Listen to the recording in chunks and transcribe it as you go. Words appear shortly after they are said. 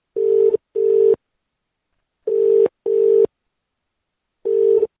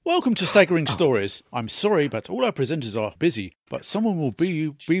Welcome to Staggering Stories. I'm sorry, but all our presenters are busy, but someone will be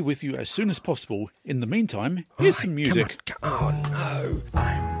with you as soon as possible. In the meantime, here's some music. Oh, no.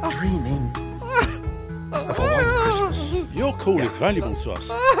 I'm dreaming of a white Christmas. Your call is valuable to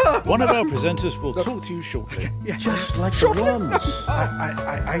us. One of our presenters will talk to you shortly. Just like the ones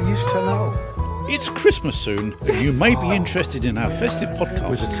I used to know. It's Christmas soon, and you may be interested in our festive Where the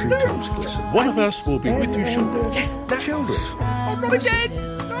podcast. tree tops glisten. One of us will be with you shortly. Yes, no. Children. Oh, not again.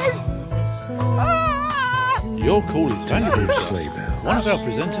 No. Ah! Your call is valuable to Sleigh us. bells. One of our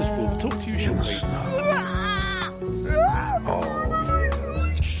presenters will talk to you In the shortly. snow. Oh,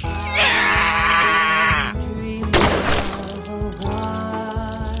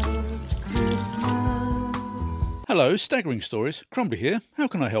 Hello, Staggering Stories. Crumbly here. How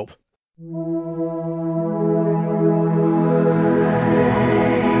can I help?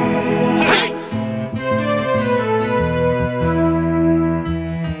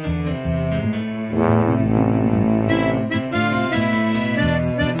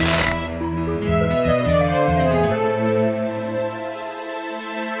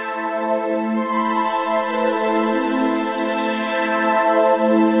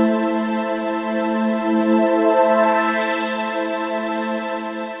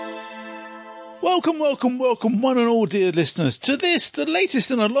 Welcome, one and all, dear listeners, to this, the latest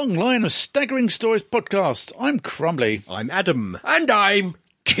in a long line of Staggering Stories podcast. I'm Crumbly. I'm Adam. And I'm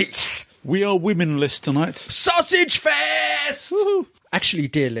Keith. We are womenless tonight. Sausage Fest! Woohoo! Actually,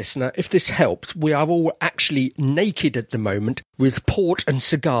 dear listener, if this helps, we are all actually naked at the moment with port and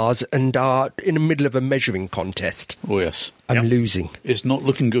cigars and are in the middle of a measuring contest. Oh, yes. I'm losing. It's not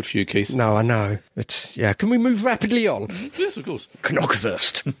looking good for you, Keith. No, I know. It's, yeah, can we move rapidly on? Yes, of course.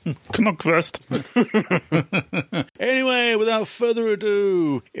 Knockverst. Knock first. Anyway, without further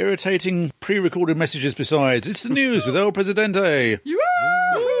ado, irritating pre-recorded messages besides, it's the news with El Presidente.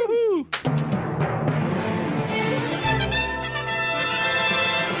 Woohoo!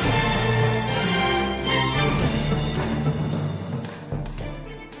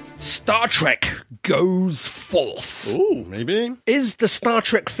 Star Trek goes forth. Ooh, maybe. Is the Star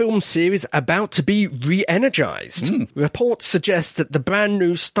Trek film series about to be re-energized? Reports suggest that the brand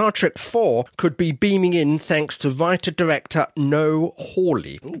new Star Trek 4 could be beaming in thanks to writer-director Noah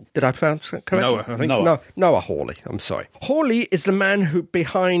Hawley. Did I pronounce that correctly? Noah, I think. Noah. No, Noah Hawley, I'm sorry. Hawley is the man who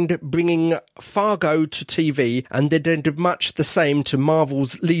behind bringing Fargo to TV and did much the same to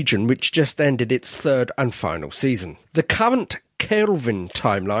Marvel's Legion, which just ended its third and final season. The current Kelvin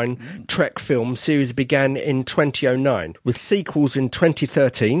timeline Trek film series began in 2009, with sequels in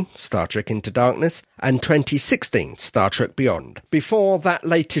 2013, Star Trek Into Darkness, and 2016, Star Trek Beyond. Before that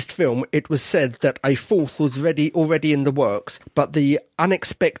latest film, it was said that a fourth was already in the works, but the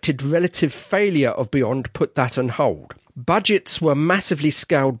unexpected relative failure of Beyond put that on hold. Budgets were massively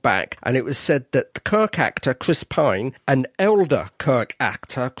scaled back, and it was said that the Kirk actor Chris Pine and elder Kirk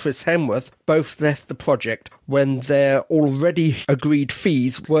actor Chris Hemsworth both left the project when their already agreed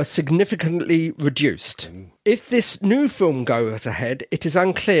fees were significantly reduced. If this new film goes ahead, it is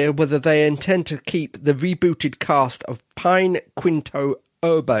unclear whether they intend to keep the rebooted cast of Pine, Quinto,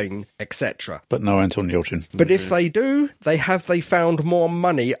 Urbane, etc. But no Anton Yelchin. But if they do, they found more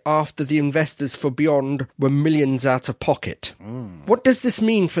money after the investors for Beyond were millions out of pocket. What does this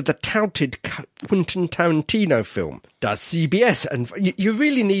mean for the touted Quentin Tarantino film? Does CBS and... You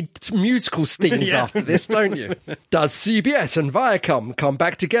really need musical stings after this, don't you? Does CBS and Viacom come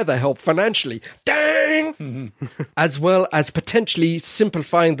back together, help financially? Dang! As well as potentially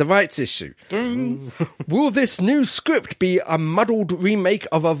simplifying the rights issue. Will this new script be a muddled remake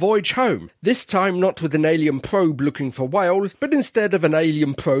of A Voyage Home? This time not with an alien probe looking for Wales, but instead of an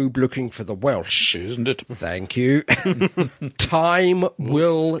alien probe looking for the Welsh. Isn't it? Thank you. Time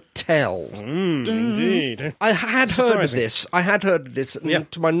will tell. Indeed. I had heard of this.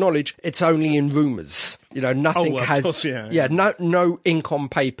 And to my knowledge, it's only in rumours. You know, nothing of has... course, yeah. No ink on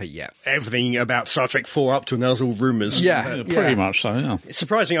paper yet. Everything about Star Trek 4 up to now is all rumours. Yeah. Pretty much so, yeah. It's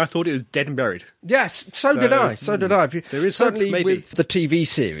surprising. I thought it was dead and buried. Yes, so did I. There is certainly hope, maybe. with the TV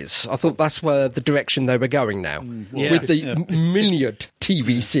series. I thought that's where the direction they were going now. Yeah. With the myriad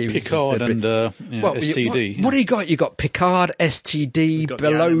TV series. Picard and STD. What do you got? You got Picard, STD, got the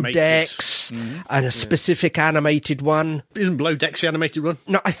Below animated. Decks, and a specific animated one. Isn't Below Decks the animated one?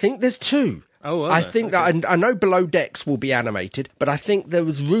 No, I think there's two. Oh, I think that I know Below Decks will be animated, but I think there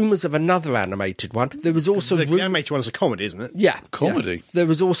was rumours of another animated one. There was also The animated one's a comedy, isn't it? yeah, Comedy? yeah. There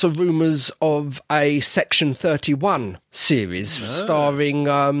was also rumours of a Section 31 series starring,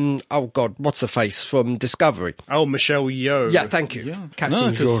 what's her face from Discovery? Oh, Michelle Yeoh. Yeah, thank you.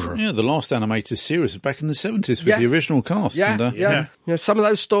 Captain George. The last animated series was back in the 70s with the original cast. Yeah, and, yeah. Some of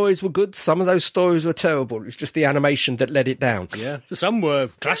those stories were good, some of those stories were terrible. It was just the animation that let it down. Yeah. Some were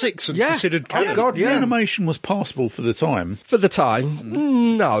classics and Yeah. considered Oh, canon. God, The yeah. animation was passable for the time. For the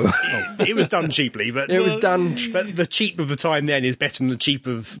time, no. It was done cheaply, but It was done... But the cheap of the time then is better than the cheap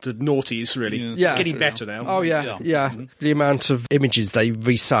of the noughties, really. Yeah. It's getting better now. Oh, yeah. The amount of images they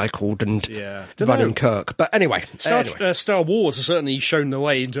recycled and run in Kirk. But anyway. Star Wars has certainly shown the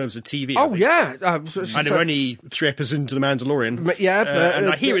way in terms of TV. Oh, yeah. And they're only 3 episodes into The Mandalorian. Yeah, but,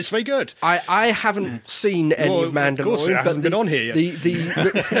 and I hear it's very good. I haven't seen any of Mandalorian. Of course, it hasn't been on here yet.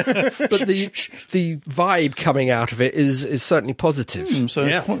 But the vibe coming out of it is certainly positive.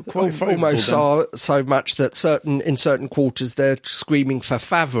 Quite favourable Almost then. so much that in certain quarters they're screaming for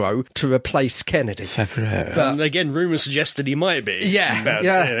Favreau to replace Kennedy. And again, rumours suggest that he might be.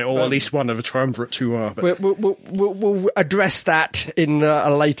 Or at least one of a triumvirate who are. But We'll address that in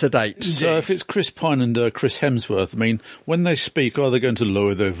a later date. So if it's Chris Pine and Chris Hemsworth, I mean, when they speak, are they going to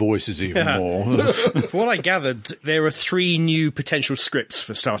lower their voices even more? from what I gathered, there are 3 new potential scripts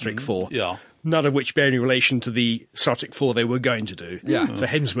for Star Trek 4. Yeah. None of which bear any relation to the Star Trek 4 they were going to do. Yeah. So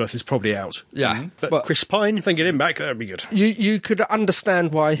Hemsworth is probably out. Yeah. But Chris Pine, if they get him back, that'd be good. You could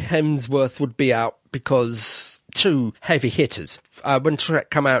understand why Hemsworth would be out because 2 heavy hitters. When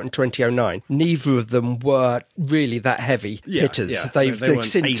Trek came out in 2009, neither of them were really that heavy hitters. Yeah. They've weren't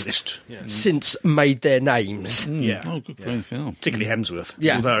since A-list. since made their names. Yeah. Oh, good great film. Particularly Hemsworth.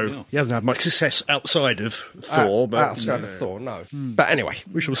 Yeah. Although he hasn't had much success outside of Thor. But Outside of Thor, no. But anyway.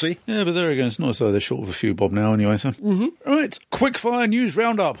 we shall see. Yeah, but there again, it's not as though they're short of a few bob now anyway. So. Right, quickfire news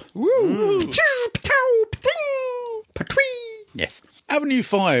roundup. Woo! Choo-pa-tow, pa-ting, pa-twee. Yes. Avenue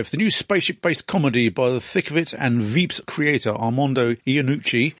 5, the new spaceship-based comedy by the Thick of It and Veeps creator Armando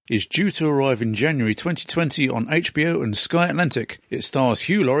Iannucci, is due to arrive in January 2020 on HBO and Sky Atlantic. It stars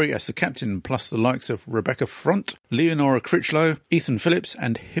Hugh Laurie as the captain, plus the likes of Rebecca Front, Leonora Critchlow, Ethan Phillips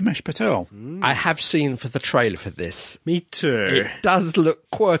and Himesh Patel. I have seen for the trailer for this. Me too. It does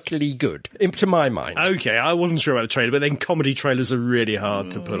look quirkily good, to my mind. Okay, I wasn't sure about the trailer, but then comedy trailers are really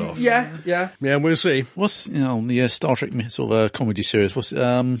hard to pull off. Yeah. Yeah, we'll see. What's, the Star Trek sort of comedy series? What's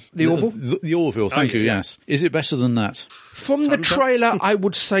The Orville? The Orville, thank you, yeah. yes. Is it better than that? From the trailer, I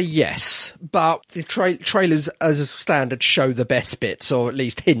would say yes, but the trailers, as a standard, show the best bits, or at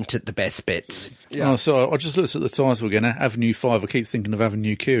least hint at the best bits. Yeah. Oh, so I just looked at the title again. Avenue 5, I keep thinking of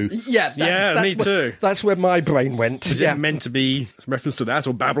Avenue Q. Yeah, that's me too. That's where my brain went. Is it meant to be some reference to that,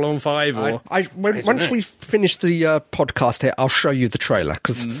 or Babylon 5, or... Once we finish the podcast here, I'll show you the trailer,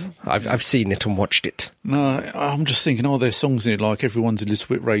 because I've seen it and watched it. No, I'm just thinking, are there songs in it like everyone's a little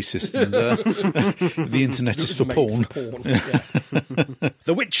bit racist and the internet is for porn?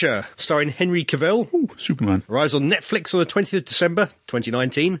 The Witcher, starring Henry Cavill, Ooh, Superman. arrives on Netflix on the 20th of December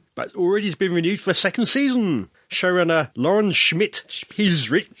 2019, but already has been renewed for a 2nd season. Showrunner Lauren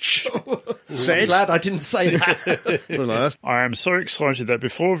Schmidt-Hizrich I'm said... glad I didn't say that. I am so excited that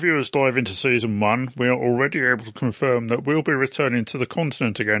before viewers dive into Season 1, we are already able to confirm that we'll be returning to the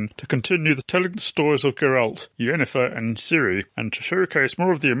continent again to continue telling the stories of Geralt, Yennefer and Ciri, and to showcase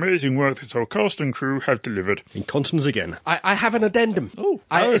more of the amazing work that our cast and crew have delivered. In continents again. I have an addendum.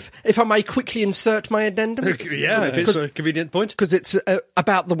 If I may quickly insert my addendum. Yeah, if it's a convenient point. Because it's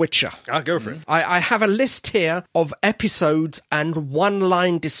about The Witcher. I'll go for it. I have a list here of episodes and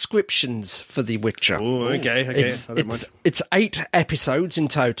one-line descriptions for The Witcher. Oh, okay. I don't mind. It's 8 episodes in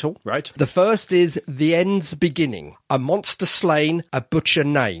total. Right. The first is The End's Beginning, a monster slain, a butcher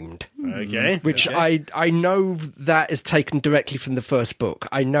named. Okay. Which okay. I know that is taken directly from the first book.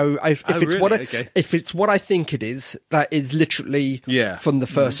 I know if it's what I think it is, that is literally from the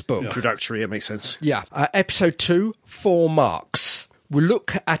first book. Introductory, it makes sense. Yeah. Episode 2, 4 Marks. We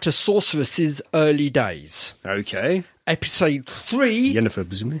look at a sorceress's early days. Okay. Episode 3, Yennefer,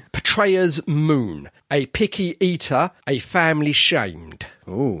 presumably. Betrayer's Moon. A picky eater, a family shamed.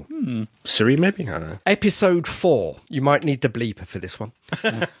 Oh. Ciri, maybe? I don't know. Episode 4. You might need the bleeper for this one.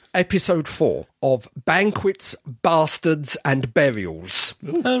 Episode 4 of Banquets, Bastards and Burials.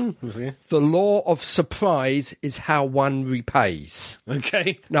 The law of surprise is how one repays.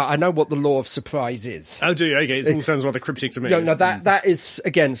 Okay. Now, I know what the law of surprise is. Oh, do you? Okay, it all sounds rather cryptic to me. No, that is,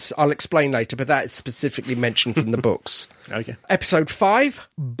 again, I'll explain later, but that is specifically mentioned from the books. Okay. Episode 5,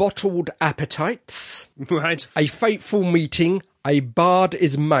 Bottled Appetites. Right. A fateful meeting, a bard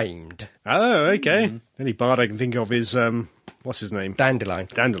is maimed. Oh, okay. The only bard I can think of is, what's his name? Dandelion.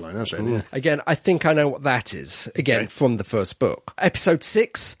 Dandelion, that's it, yeah. Again, I think I know what that is. Again, from the first book. Episode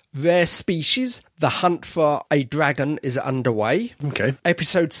 6, Rare Species, The Hunt for a Dragon is underway. Okay.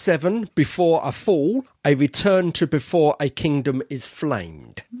 Episode 7, Before a Fall, a return to Before a Kingdom is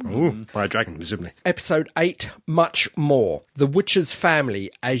Flamed. Ooh, by a dragon, presumably. Episode 8, Much More. The Witcher's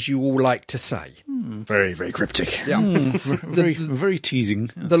Family, as you all like to say. Very, very cryptic. Yeah. Very, very teasing.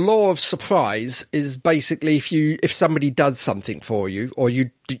 The law of surprise is basically if somebody does something for you, or you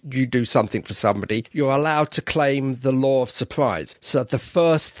do something for somebody, you're allowed to claim the law of surprise. So the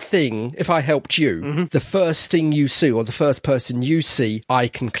first thing, if I helped you, the first thing you see, or the first person you see, I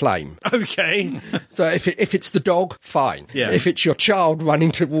can claim. Okay. So if it's the dog, fine. Yeah. If it's your child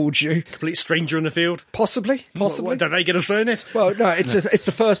running towards you, Complete stranger in the field. possibly. What, don't they get a say in it? Well, no, it's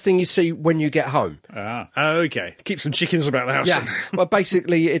the first thing you see when you get home. Okay. Keep some chickens about the house. Yeah. Well,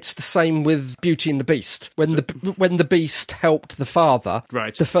 basically, it's the same with Beauty and the Beast. When the Beast helped the father,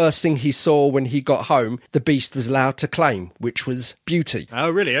 Right. the first thing he saw when he got home, the Beast was allowed to claim, which was Beauty. Oh,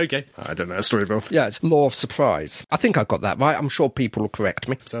 really? Okay. I don't know that story well. Yeah, it's law of surprise. I think I got that right. I'm sure people will correct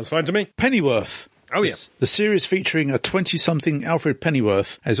me. Sounds fine to me. Pennyworth. Oh, yeah. The series featuring a 20-something Alfred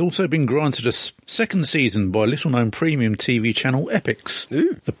Pennyworth has also been granted a second season by little-known premium TV channel Epix.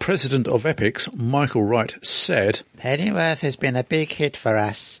 The president of Epix, Michael Wright, said, Pennyworth has been a big hit for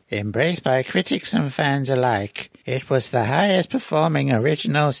us, embraced by critics and fans alike. It was the highest performing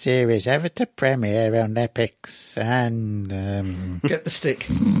original series ever to premiere on Epix, and, Get the stick.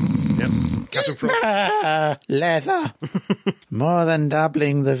 leather. More than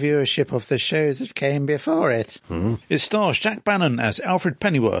doubling the viewership of the shows that came before it. It stars Jack Bannon as Alfred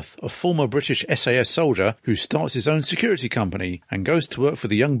Pennyworth, a former British SAS soldier who starts his own security company and goes to work for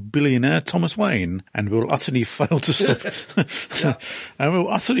the young billionaire Thomas Wayne and will utterly fail to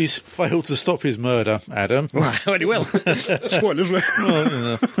stop his murder, Adam. Very well. Spoilers,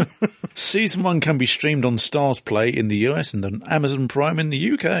 isn't it? Season 1 can be streamed on Stars Play in the US and on Amazon Prime in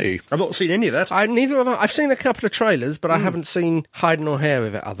the UK. I've not seen any of that. Neither have I. I've seen a couple of trailers, but I haven't seen hide nor hair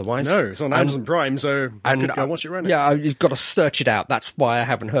of it otherwise. No, it's on Amazon Prime, so I could go and watch it right now. Yeah, you've got to search it out. That's why I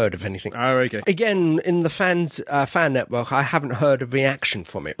haven't heard of anything. Oh, okay. Again, in the fan network, I haven't heard a reaction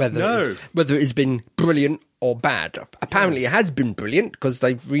from it, whether it has been brilliant or bad. Apparently, it has been brilliant because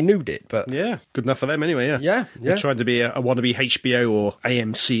they've renewed it. But Yeah, good enough for them anyway, yeah. Yeah. They're trying to be a wannabe HBO or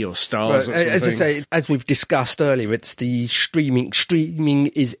AMC or Stars. But that sort of as I thing. say, as we've discussed earlier, it's the streaming. Streaming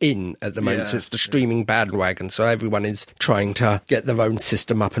is in at the moment. Yeah. So it's the streaming bandwagon. So everyone is trying to get their own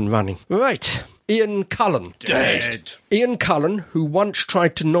system up and running. Right. Ian Cullen. Dead. Ian Cullen, who once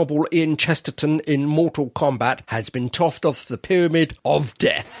tried to nobble Ian Chesterton in Mortal Kombat, has been tossed off the Pyramid of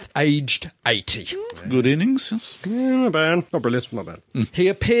Death, aged 80. Good innings. Yeah, not bad. Not brilliant, not bad. He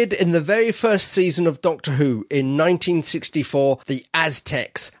appeared in the very first season of Doctor Who in 1964, The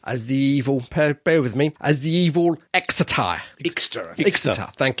Aztecs, as the evil, bear with me, as the evil Exeter.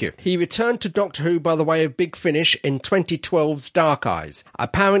 Ixter. Thank you. He returned to Doctor Who by the way of Big Finish in 2012's Dark Eyes.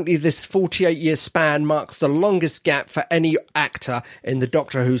 Apparently this 48-year span marks the longest gap for any actor in the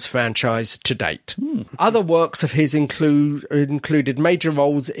Doctor Who's franchise to date. Other works of his included major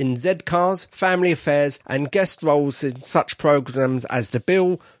roles in Z-Cars, Family Affairs, and guest roles in such programs as The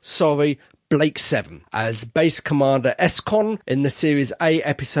Bill, Sorry, Blake 7, as Base Commander Escon in the Series A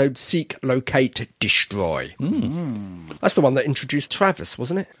episode Seek, Locate, Destroy. That's the one that introduced Travis,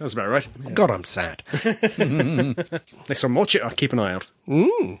 wasn't it? That's about right. God, I'm sad. Next time I watch it, I'll keep an eye out.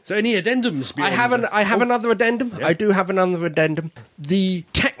 So any addendums? I beyond have another addendum. I do have another addendum. The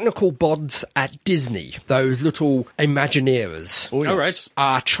technical bods at Disney, those little Imagineers, All right.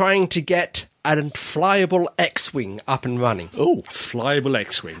 are trying to get a flyable X-Wing up and running. Oh, Flyable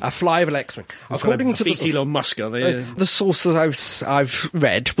X-Wing. A flyable X-Wing. According to beat Elon Musk, are they? the sources I've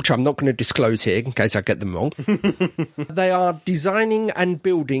read, which I'm not going to disclose here in case I get them wrong, they are designing and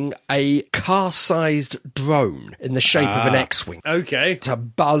building a car-sized drone in the shape of an X-Wing Okay. to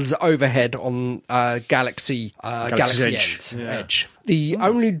buzz overhead on Galaxy Edge. Edge. The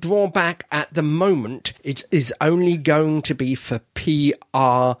only drawback at the moment, it is only going to be for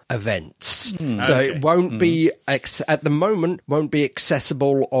PR events. So it won't be, at the moment, won't be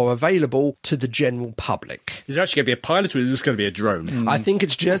accessible or available to the general public. Is it actually going to be a pilot or is this going to be a drone? I think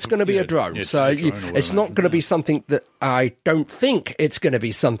it's just going to be a drone. it's So a drone, I would it's not going to be something that, I don't think it's going to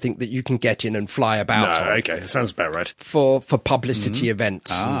be something that you can get in and fly about No, on okay. That sounds about right. for publicity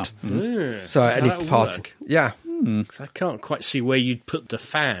events. So any that'll part. work. Yeah. 'Cause I can't quite see where you'd put the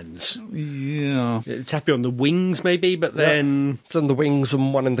fans. Yeah. It'd have to be on the wings, maybe, but then... It's on the wings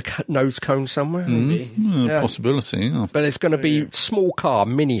and one in the nose cone somewhere. Maybe. Possibility, yeah. But it's going to be small car,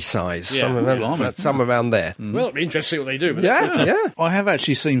 mini size, Yeah. some around there. Well, it'd be interesting to see what they do. But Yeah. I have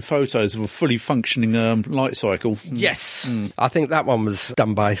actually seen photos of a fully functioning light cycle. Yes. I think that one was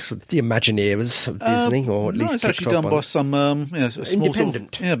done by sort of the Imagineers of Disney, or at No, least it's actually kicked off done by some a small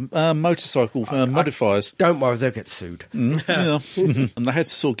Independent. sort of, motorcycle modifiers. Don't worry, they'll get sued. Yeah. And they had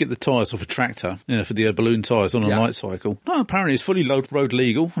to sort of get the tyres off a tractor, for the balloon tyres on a Yeah. light cycle. No, apparently it's fully road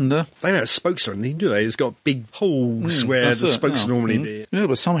legal. And they don't have spokes or anything, do they? It's got big holes where that's the it, spokes yeah. normally be. Yeah,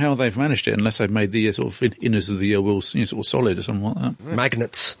 but somehow they've managed it, unless they've made the sort of inners of the wheels sort of solid or something like that.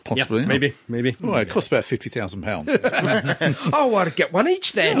 Magnets. Possibly. Yeah, yeah. maybe. Well, it costs about £50,000. Oh, I'd get one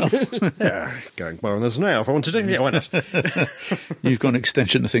each then. Yeah, going well on us now if I want to do. Yeah, why not? You've got an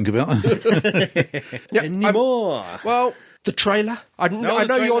extension to think about. Yeah, Any more? Well, the trailer. I know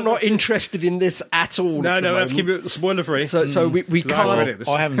trailer, you're not that's it. interested in this at all. No, at the I have to moment. keep it spoiler free. So we I read can't it.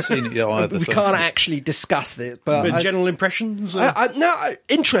 I haven't seen it yet either. we so- can't actually discuss this. But But general impressions?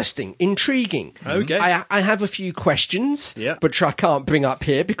 interesting, intriguing. Okay. I have a few questions, Yeah. which I can't bring up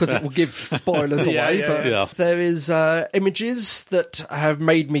here because it will give spoilers Yeah, away. yeah, but yeah. there is images that have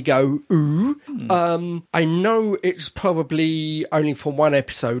made me go ooh. I know it's probably only for one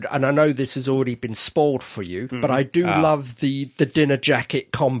episode, and I know this has already been spoiled for you. But I do love the dinner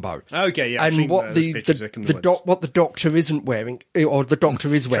jacket combo. Okay, yeah, I've and seen what those the pictures, I can imagine. what the doctor isn't wearing, or the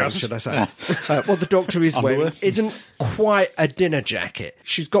doctor is wearing, should I say? What the doctor is wearing Underwear. isn't quite a dinner jacket.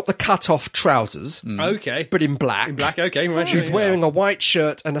 She's got the cut-off trousers, Okay. but in black. In black, okay. Right, She's yeah. wearing a white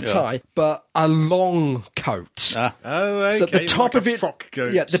shirt and a tie, but a long coat. Oh, okay. So the top like of a it, frock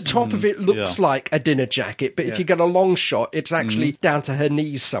coat. the top of it looks like a dinner jacket, but if you get a long shot, it's actually down to her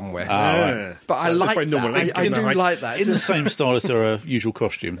knees somewhere. Yeah. But I So like quite normal that. length, I isn't do that right? like that. In the same style as their usual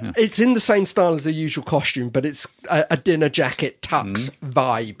costume. Yeah. It's in the same style as a usual costume, but it's a dinner jacket tux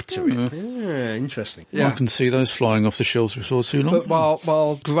vibe to it. Yeah, interesting. Yeah. I can see those flying off the shelves before too long. But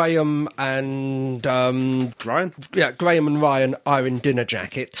while Graham and Ryan? Graham and Ryan are in dinner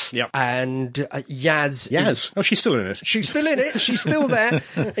jackets, Yep. and Yaz is- Yes. Oh, she's still in it. she's still in it. She's still there.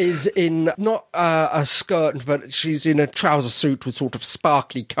 Is in not a skirt, but she's in a trouser suit with sort of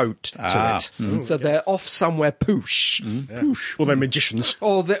sparkly coat to it. So they're off somewhere poosh. Poosh. Well, they're magicians.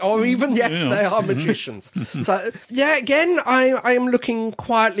 Or even, yes, they are magicians. So, yeah, again, I am looking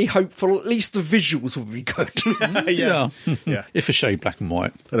quietly hopeful. At least the visuals will be good. yeah. Yeah. If a shade black and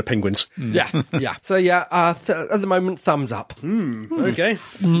white. They're the penguins. yeah. So, yeah, at the moment, thumbs up. Okay.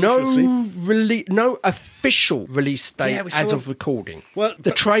 No We'll see. no official release date Yeah, we as saw- of recording. Well,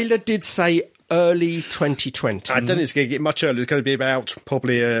 the but- trailer did say early 2020. I don't think it's going to get much earlier. It's going to be about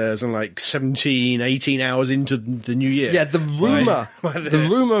probably something like 17, 18 hours into the new year. Yeah, the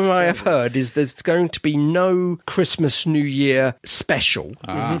rumor I have heard is there's going to be no Christmas New Year special.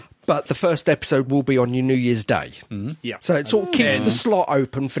 But the first episode will be on your New Year's Day. Yeah. So it sort of keeps the slot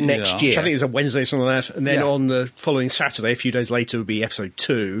open for next year. So I think it's a Wednesday, something like that. And then Yeah. on the following Saturday, a few days later, will be episode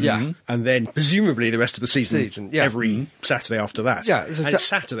 2. Yeah. And then presumably the rest of the season yeah. every Saturday after that. Yeah, and it's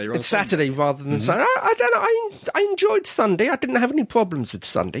Saturday, right? It's Saturday rather than Sunday. I don't know. I enjoyed Sunday. I didn't have any problems with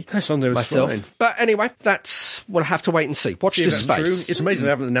Sunday. Sunday was myself. fine. But anyway, we'll have to wait and see. Watch Yeah, this that's space. true. It's amazing they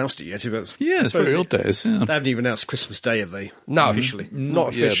haven't announced it yet. Yeah, it's very odd days. Yeah. They haven't even announced Christmas Day, have they? No, Officially. not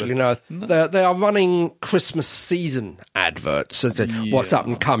officially. No, they are running Christmas season adverts. So it's what's up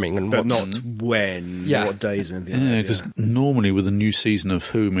and coming, and But what's not when, Yeah. what days, and anything. Yeah, because normally with a new season of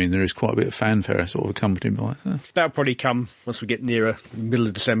Who, I mean, there is quite a bit of fanfare sort of accompanied by it. That'll probably come once we get nearer middle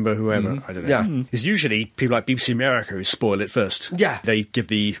of December, whoever. I don't know. Yeah. It's usually people like BBC America who spoil it first. Yeah. They give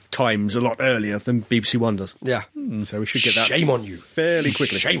the times a lot earlier than BBC One does. yeah. So we should get that Shame on you. fairly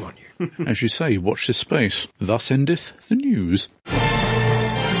quickly. Shame on you. As you say, watch this space. Thus endeth the news.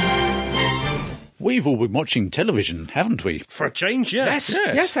 We've all been watching television, haven't we? For a change, yeah.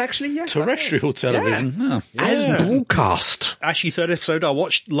 Yes, actually, yes. Terrestrial television. Yeah. As broadcast. Actually, third episode I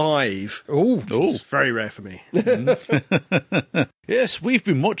watched live. Oh, It's very rare for me. Yes, we've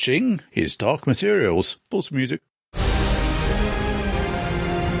been watching His Dark Materials. Pause music.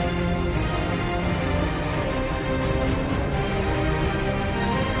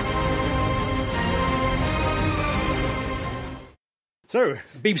 So,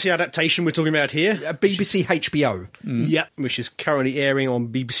 BBC adaptation we're talking about here. BBC HBO. Yeah, which is currently airing on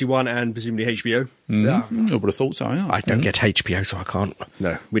BBC One and presumably HBO. Yeah. I would have thought so, yeah. I don't get HBO, so I can't.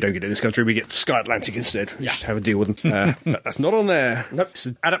 No, we don't get it in this country. We get Sky Atlantic instead. We just have a deal with them. But that's not on there. Nope. It's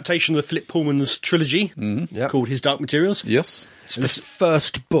an adaptation of Philip Pullman's trilogy Yep. called His Dark Materials. Yes. It's the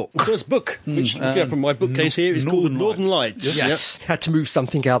first book. First book, which you get from my bookcase here, is called Northern Lights. Yes. Had to move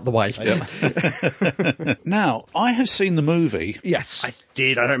something out the way. Now, I have seen the movie. Yes. I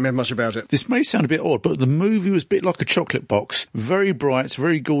did. I don't remember much about it. This may sound a bit odd, but the movie was a bit like a chocolate box. Very bright,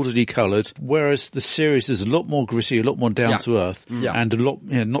 very gaudily coloured, whereas the series is a lot more gritty, a lot more down to earth, and a lot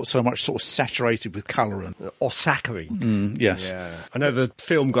not so much sort of saturated with colour. Or saccharine. Yes. Yeah. I know the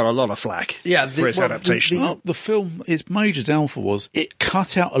film got a lot of flack Yeah, for its adaptation. Well, the film, its major downfall was it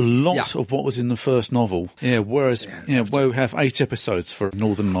cut out a lot of what was in the first novel. Yeah, whereas where we have 8 episodes for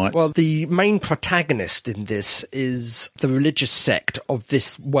Northern Lights. Well, the main protagonist in this is the religious sect of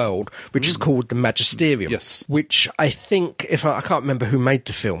this world, which is called the Magisterium. Yes. Which I think, I can't remember who made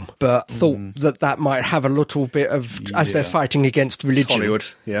the film, but thought that might have a little bit of, as they're fighting against religion. Hollywood,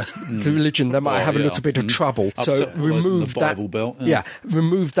 yeah. The religion, they might have a little bit of trouble. So Upset those in remove the that. Bible Belt.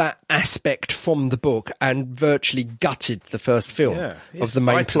 Remove that aspect from the book and virtually gutted the first film of the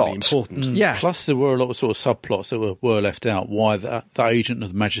main vitally plot. important. Yeah. Plus, there were a lot of sort of subplots that were left out. Why the agent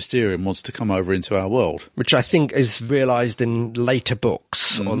of the Magisterium wants to come over into our world. Which I think is realised in later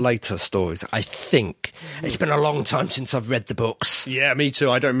books or later stories. I think. It's been a long time since I've read the books. Yeah, me too.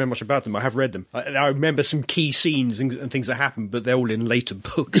 I don't remember much about them. I have read them. I remember some key scenes and things that happened, but they're all in later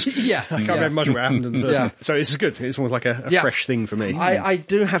books. Yeah. I can't remember much of what happened in the first Yeah. one. So this is good. It's almost like a fresh thing for me. I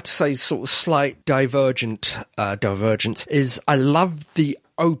do have to say, sort of slight divergence is I love the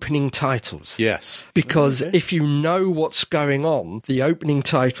opening titles. Yes. Because if you know what's going on, the opening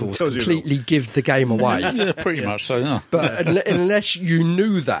titles Tells you completely give the game away. Yeah, pretty much so, yeah. But unless you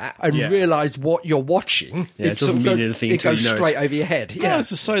knew that and realise what you're watching, it doesn't mean anything it until goes you know it. straight over your head. Yeah,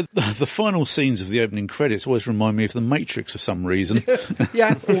 as I say, the final scenes of the opening credits always remind me of The Matrix for some reason.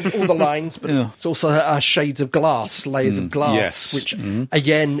 Yeah, all the lines, but it's also shades of glass, layers of glass, yes. which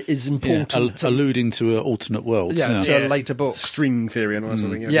again is important. Alluding to alternate worlds. To later books. String theory and all that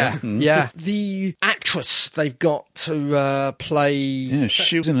sort of thing. Yeah. The actress they've got to play. Yeah,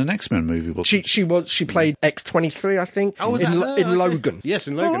 she was in an X-Men movie. Wasn't She played X-23, I think. In Logan. Yes,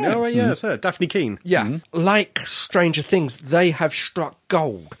 in Logan. Oh, right, yeah, it's her. Daphne Keane. Yeah, like Stranger Things, they have struck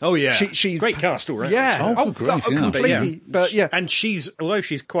gold. Oh, yeah. She's great cast, all right. Yeah, Oh, good grief, yeah. completely. But yeah, And although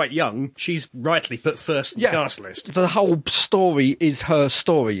she's quite young, she's rightly put first in the cast list. the whole story is her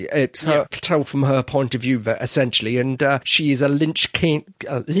story. It's her told from her point of view, essentially, and she is a linchpin.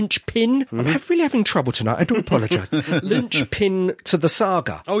 I'm really having trouble tonight. I do apologise. Linchpin to the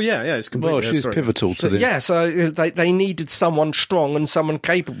saga. Oh, yeah, it's completely Well, her she's story. pivotal to the... Yeah, so they needed someone strong and someone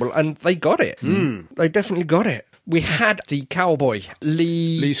capable, and they got it. They definitely got it. We had the cowboy,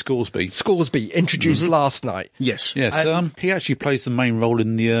 Lee Scoresby. introduced last night. Yes. Yes, he actually plays the main role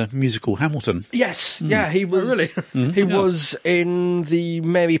in the musical Hamilton. Yes, yeah, he was. really? He was in the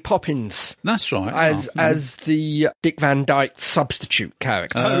Mary Poppins That's right. as the Dick Van Dyke substitute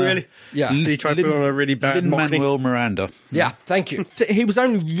character. Oh, really? Yeah. Did he try to put on a really bad marketing? Lin-Manuel Miranda. Yeah, thank you. He was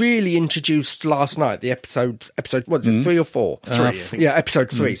only really introduced last night. The episode what is it, 3 or 4? 3, I think. Yeah,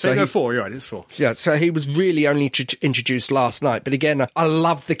 episode 3. So no, 4, you're right, it's 4. Yeah, so he was really only introduced last night. But again, I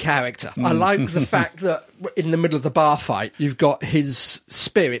love the character. I like the fact that in the middle of the bar fight, you've got his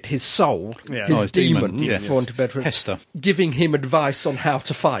spirit, his soul, his demon, for want of a better word, Hester. giving him advice on how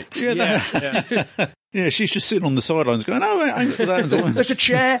to fight. Yeah, she's just sitting on the sidelines going, oh, I ain't for that. There's a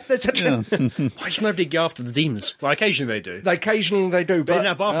chair. There's a chair. Why does nobody go after the demons? Well, occasionally they do. Occasionally they do, But in but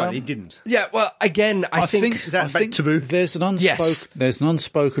that bar fight, they didn't. yeah. Well, again, I think Is that about taboo? There's an Yes.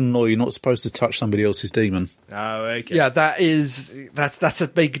 unspoken law. You're not supposed to touch somebody else's demon. Oh, okay. yeah, that's a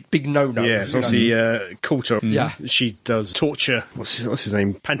big no. Yeah, it's obviously Coulter. Yeah. She does torture. What's his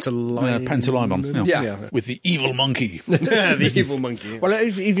name? Pantalaimon. Yeah. With the evil monkey. The evil monkey. Well,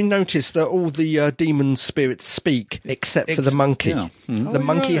 if you notice that all the demon spirits speak except for the monkey. Yeah. The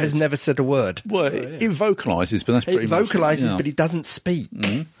monkey has never said a word. Well, it vocalises, but that's pretty It much vocalises, yeah. but he doesn't speak.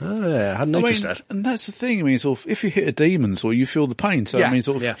 Oh, yeah, I hadn't noticed that. And that's the thing. I mean, sort of, if you hit a demon, sort of, you feel the pain. So Yeah. I mean,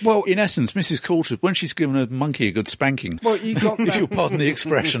 sort of, Yeah. Well- in essence, Mrs. Coulter, when she's given a monkey a good spanking, Well, you got if that. you'll pardon the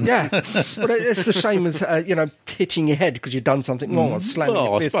expression. Yeah, but it's the same as hitting your head because you've done something wrong or slamming Well,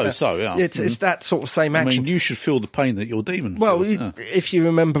 your I fist. suppose so, yeah. It's that sort of same I action. mean, you should feel the pain that your demon Well, feels. Yeah. if you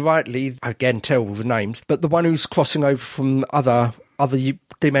remember rightly, again, tell all the names, but the one who's crossing over from other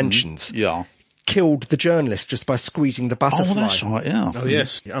dimensions Yeah. killed the journalist just by squeezing the butterfly. Oh, that's right, yeah. Oh,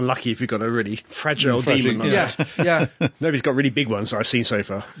 yes. Unlucky if you've got a really fragile Fragile, demon like Yeah, that. yeah. Nobody's got really big ones I've seen so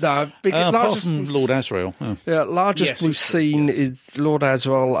far. No, Apart largest, from Lord Asriel. Yeah. largest Yes, we've that's true, seen is Lord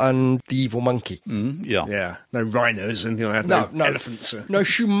Azrael and the Evil Monkey. Yeah. Yeah. No rhinos, anything like that. No, no. Elephants. No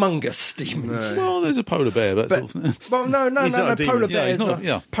humongous demons. Well, there's a polar bear, but... Well, no, He's not a demon. polar Yeah, bears. he's not-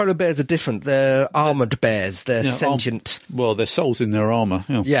 yeah. Polar bears are different. They're armoured bears. They're Yeah, sentient. well, their souls in their armour.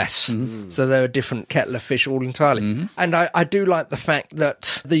 Yeah. Yes. So they're a different kettle of fish all entirely. And I do like the fact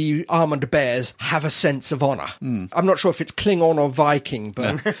that the armoured bears have a sense of honour. I'm not sure if it's Klingon or Viking,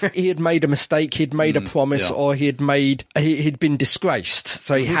 but he had made a mistake, he'd made a promise, yeah. or he'd been disgraced,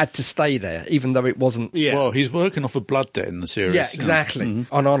 so he had to stay there, even though it wasn't... Yeah. Well, he's working off a blood debt in the series. Yeah, exactly.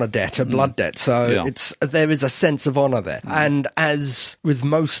 An honour debt, a blood debt. So Yeah. there is a sense of honour there. And as with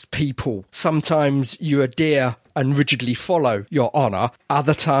most people, sometimes you adhere and rigidly follow your honour.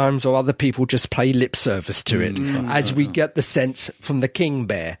 Other times, or other people just pay lip service to it, as we get the sense from the King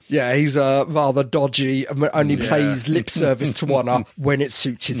Bear. Yeah, he's rather dodgy, and only pays lip service to honour when it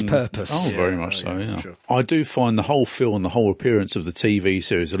suits his purpose. Oh, very much so, yeah. sure. I do find the whole feel and the whole appearance of the TV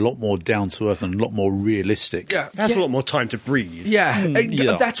series a lot more down-to-earth and a lot more realistic. Yeah, That's a lot more time to breathe. Yeah,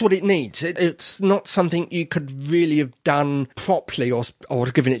 yeah. that's what it needs. It's not something you could really have done properly or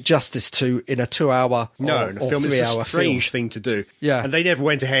given it justice to in a 2-hour No, or the film is 3-hour a strange thing to do. Yeah. And they never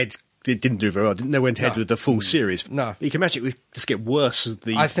went ahead. It didn't do very well. They went ahead with the full series. No. You can imagine it would just get worse as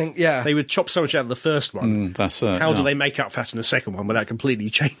I think, yeah. They would chop so much out of the first one. That's How do they make up for that in the second one without completely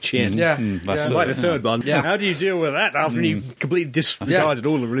changing it? Yeah, that's yeah. Like the third one. Yeah. How do you deal with that after you've completely disregarded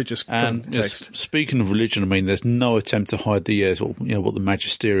all the religious And context? yes, speaking of religion, I mean, there's no attempt to hide the sort of, what the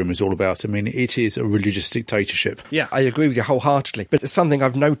magisterium is all about. I mean, it is a religious dictatorship. Yeah. I agree with you wholeheartedly. But it's something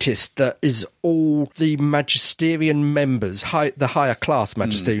I've noticed that is all the magisterian members, the higher class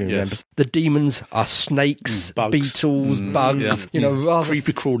magisterian yes. members, the demons are snakes, Bugs. beetles, bugs, rather...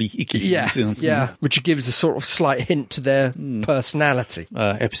 Creepy, crawly, icky Yeah, things. yeah, which gives a sort of slight hint to their personality.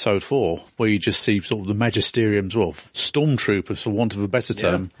 Episode 4, where you just see sort of the magisterium's, stormtroopers, for want of a better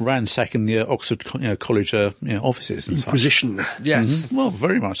term, ransacking the Oxford College offices and such. Inquisition. Yes. Well,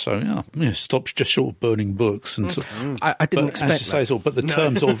 very much so, yeah. Stops just short of burning books. And I didn't but, expect as you say, that. sort of, but the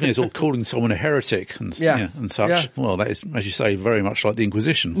term sort of calling someone a heretic and, and such, Yeah. well, that is, as you say, very much like the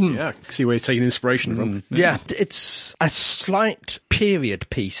Inquisition. Yeah, I can see where you're taking inspiration from. Yeah, it's a slight period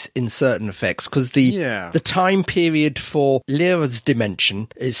piece in certain effects, because the time period for Lyra's dimension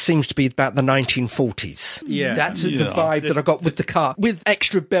seems to be about the 1940s. Yeah. That's the vibe that I got with the car, with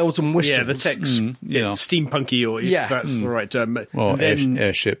extra bells and whistles. Yeah, the text, steampunky, or if that's the right term. Well, then,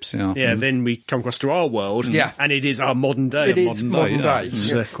 airships, then we come across to our world, Yeah. and it is our modern day. It is modern day.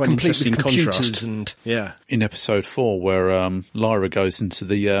 It's Yeah. quite an Complete with interesting computers contrast. and Yeah. In episode 4, where Lyra goes into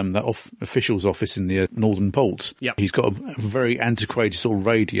the that official's office in the Northern Port, Yep. he's got a very antiquated sort of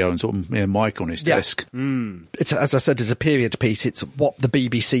radio and sort of mic on his desk. it's, as I said, as a period piece, it's what the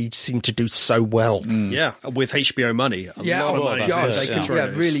BBC seem to do so well. Yeah, with HBO money. A lot of money. God, that's they it, could, throw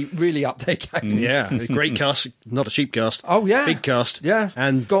really, really up their game. Yeah, a great cast, not a cheap cast. Oh, yeah. Big cast. Yeah.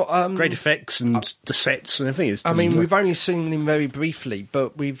 And Got, great effects and the sets and everything. I mean, we've only seen him very briefly,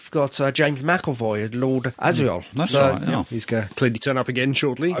 but we've got James McAvoy as Lord Azrael. That's So- right, yeah. He's going to clearly turn up again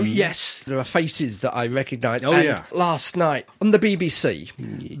shortly. Oh, yes, there are faces that I recognise. Oh, And yeah. last night on the BBC,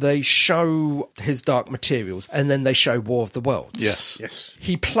 they show his Dark Materials, and then they show War of the Worlds. Yes. Yes.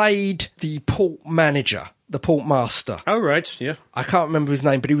 He played the port manager, the port master. Oh, right, yeah. I can't remember his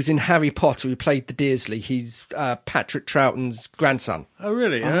name, but he was in Harry Potter. He played the Dearsley. He's Patrick Troughton's grandson. Oh,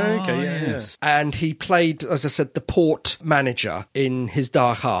 really? Okay, yeah, yes. And he played, as I said, the port manager in his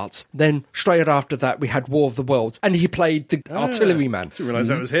Dark Arts. Then straight after that, we had War of the Worlds, and he played the artilleryman. Didn't realise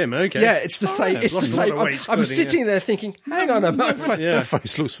that was him, okay. Yeah, it's the same. It's the Lost a lot same. of weight, I'm clothing, sitting there thinking, hang on a moment. That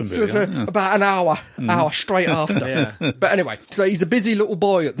face looks familiar. yeah. About an hour straight after. But anyway, so he's a busy little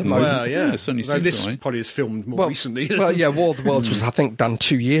boy at the moment. Well, yeah. Yeah, it certainly Although seems this that way. probably is filmed more recently. Well, yeah, War of the Worlds was, I think, done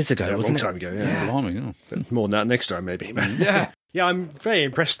 2 years ago, a long wasn't it? time ago, yeah. Blimey, yeah. But more than that next time, maybe. Yeah. Yeah, I'm very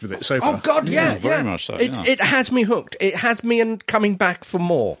impressed with it so far. Oh God, yeah, very much so, It, yeah. it has me hooked. It has me and coming back for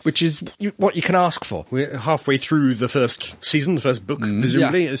more, which is what you can ask for. We're halfway through the first season, the first book,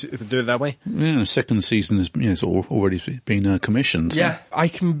 presumably, if they do it that way. Yeah, the second season has already been commissioned. So. Yeah, I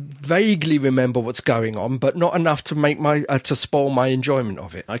can vaguely remember what's going on, but not enough to make to spoil my enjoyment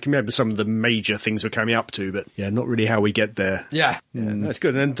of it. I can remember some of the major things we're coming up to, but yeah, not really how we get there. Yeah. Yeah, that's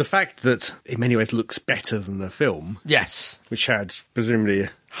good. And the fact that, in many ways, looks better than the film, Yes. which had presumably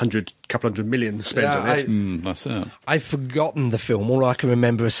couple hundred million spent on it. That's it. I've forgotten the film. All I can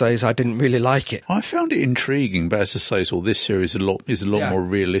remember is I didn't really like it. I found it intriguing, but as I say, so this series is a lot more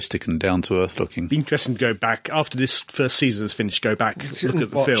realistic and down to earth looking. Be interesting to go back after this first season is finished. Go back, look at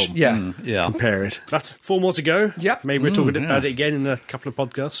the Watch, film, Yeah. compare it. But 4 more to go. Yep. Maybe we'll talk about it again in a couple of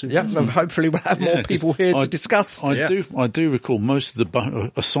podcasts. Yeah, and hopefully we'll have more people here to discuss. I do recall most of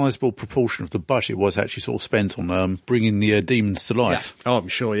a sizable proportion of the budget was actually sort of spent on bringing the demons to life. Oh, I'm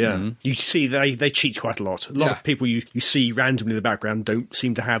sure, yeah. You see, they cheat quite a lot. A lot of people you see randomly in the background don't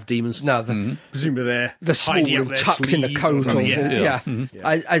seem to have demons. No, Presumably they're the small hiding up and their tucked in a sleeves or coat. Or something.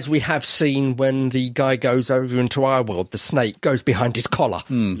 As we have seen when the guy goes over into our world, the snake goes behind his collar.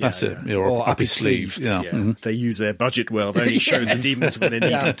 That's it. Or up his sleeve. Yeah. Yeah. They use their budget well. They only show the demons when they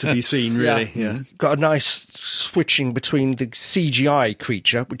need to be seen, really. Yeah. Got a nice switching between the CGI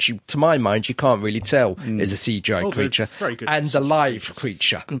creature, which to my mind you can't really tell is a CGI creature, very good and the live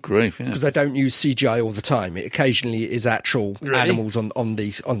creature. Good grief, yeah. Because they don't use CGI all the time. It occasionally is actual animals on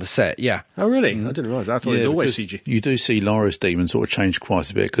the set. Yeah. Oh, really? I didn't realise that. I thought it was always because CG. You do see Lara's demon sort of change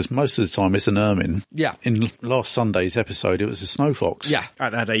quite a bit, because most of the time it's an ermine. Yeah. In last Sunday's episode, it was a snow fox. Yeah.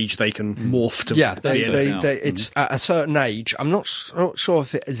 At that age, they can morph to It's at a certain age. I'm not sure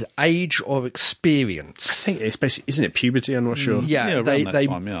if it is age or I experience. think it's basically, isn't it puberty? I'm not sure. Yeah, around they that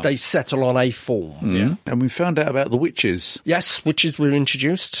time, yeah. they settle on a form. Yeah. And we found out about the witches. Yes, witches were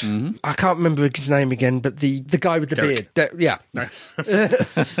introduced. I can't remember his name again, but the guy with the Derek. beard.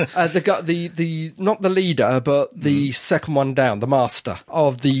 The guy, the not the leader, but the second one down, the master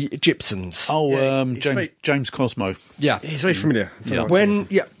of the Egyptians. Oh, he's James Cosmo. Yeah. He's very familiar. Yeah.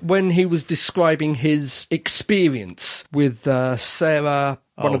 When he was describing his experience with Sarah,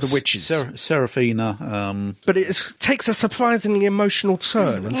 one of the witches. Seraphina. But it takes a surprisingly emotional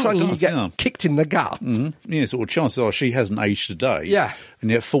turn, and suddenly you get kicked in the gut. Yeah, sort of chances are she hasn't aged a day. Yeah. And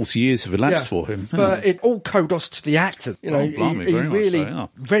yet 40 years have elapsed for him. But it all kudos to the actor. You know, blimey, he very much really so, yeah.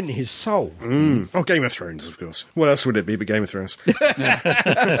 rent his soul. Oh, Game of Thrones, of course. What else would it be but Game of Thrones?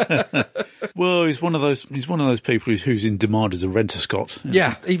 Well, he's one of those people who's in demand as a Rent-a-Scott.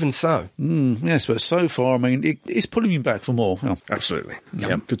 Yeah, even so. Yes, but so far, I mean, it's pulling him back for more. Yeah. Absolutely.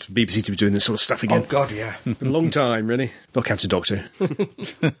 Yeah. Good for BBC to be doing this sort of stuff again. Oh, God, yeah. Been a long time, really. Not counting Doctor.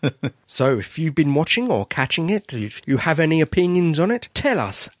 So if you've been watching or catching it, if you have any opinions on it, tell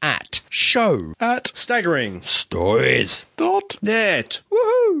us at show At Staggering. stories. Net.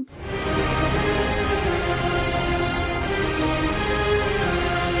 Woohoo!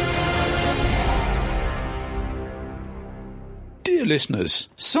 Dear listeners,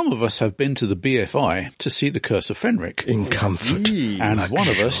 some of us have been to the BFI to see The Curse of Fenric. In comfort. And one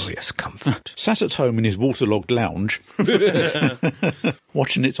of us Glorious comfort. sat at home in his waterlogged lounge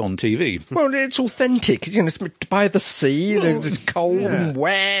watching it on TV. Well, it's authentic. You know, it's by the sea, it's cold and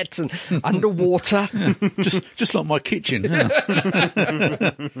wet and underwater. Just like my kitchen. Yeah.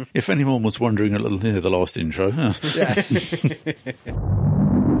 If anyone was wondering a little near the last intro. Yeah. Yes.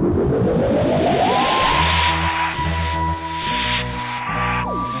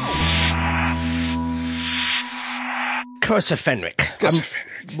 Curse of Fenric.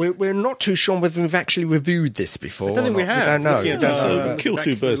 We're not too sure whether we've actually reviewed this before. I don't think we have. We don't know. Looking at that, Kill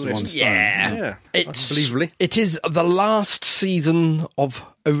two birds with one stone. Yeah. Believably. It is the last season of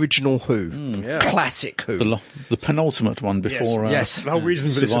original Who. Classic Who. The penultimate one before Yes. The whole reason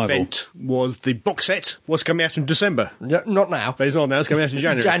for this Survival. event was the box set was coming out in December. Yeah, not now. But it's not now, it's coming out in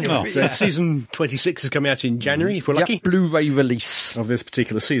January. January, So yeah. season 26 is coming out in January, if we're lucky. Yep, Blu-ray release. Of this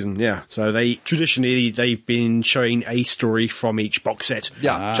particular season, yeah. So they've been showing a story from each box set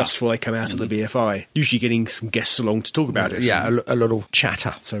just before they come out of the BFI. Usually getting some guests along to talk about it. Yeah, a little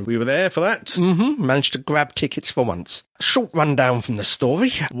chatter. So we were there for that. Managed to grab tickets for once. Short rundown from the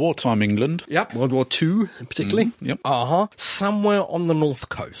story. Wartime England. Yep. World War II, particularly. Yep. Somewhere on the north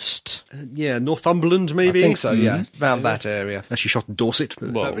coast. Yeah, Northumberland, maybe. I think so, yeah. Around that area. Actually shot in Dorset.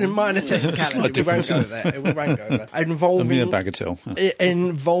 But Well, In minor technicality, we won't go there. We won't go there. a mere Involving bagatelle.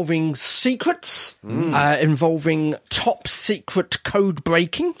 involving secrets, involving top secret code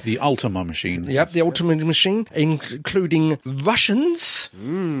breaking. The Ultima machine. Yep, the Ultimate Machine, including Russians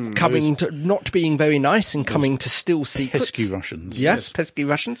coming to not being very nice and coming to steal secrets. Pesky Russians. Yes, pesky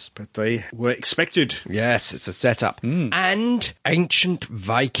Russians. but they were expected. Yes, it's a setup. And ancient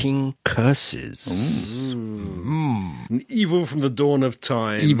Viking curses. An evil from the dawn of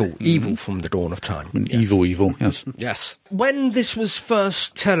time. Evil from the dawn of time. Evil, yes. Yes. When this was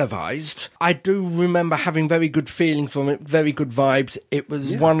first televised, I do remember having very good feelings from it, very good vibes. It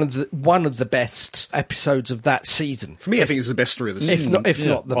was one of the best episodes of that season. For me, I think it's the best story of the season. If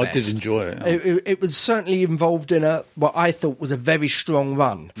not the best. I did enjoy it. It was certainly involved in what I thought was a very strong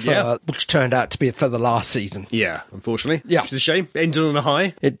run, which turned out to be for the last season. Yeah, unfortunately. Yeah. Which is a shame. Ended on a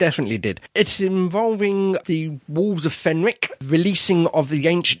high. It definitely did. It's involving the Wolves of Fenric, releasing of the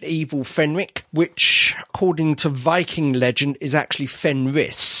ancient evil Fenric, which, according to Viking legend, is actually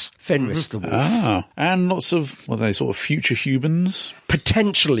Fenris. Fenris the wolf. And lots of, sort of future humans?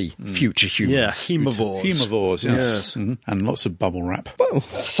 Potentially future humans. Yeah, hemivores. Hemivores, yes. Mm-hmm. And lots of bubble wrap. Well,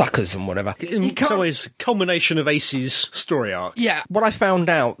 suckers and whatever. In some ways, culmination of Ace's story arc. Yeah, what I found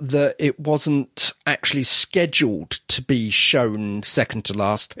out that it wasn't actually scheduled to be shown second to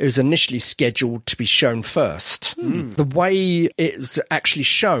last. It was initially scheduled to be shown first. The way it's actually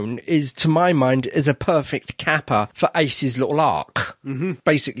shown is, to my mind, is a perfect capper for Ace's little arc.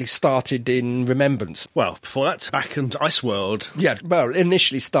 Basically started in Remembrance. Well, before that, back into Iceworld. Yeah, well,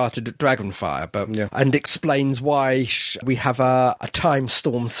 initially started at Dragonfire, and explains why we have a time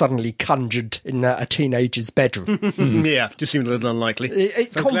storm suddenly conjured in a teenager's bedroom. Yeah, just seemed a little unlikely.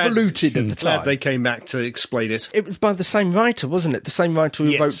 It convoluted at the time. Glad they came back to explain it. It was by the same writer, wasn't it? The same writer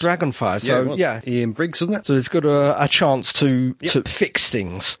who wrote Dragonfire. So, Ian Briggs, wasn't it? So it's got a chance to fix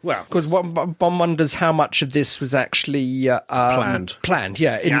things. Well, because one wonders how much of this was actually planned,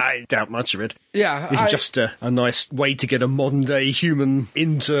 yeah. I doubt much of it. Yeah. It's just a nice way to get a modern-day human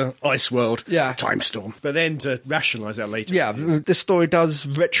into Iceworld. Yeah. Time storm. But then to rationalise that later. Yeah, the story does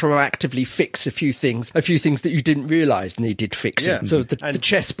retroactively fix a few things that you didn't realise needed fixing. Yeah. So the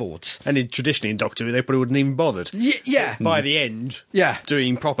chessboards. And traditionally in Doctor Who, they probably wouldn't even bothered. Yeah. By the end,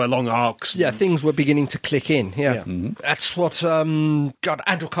 doing proper long arcs. Yeah, things were beginning to click in. Yeah. That's what, Andrew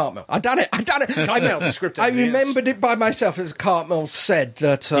Cartmel. I done it. Cartmel, the script. I remembered it by myself, as Cartmel said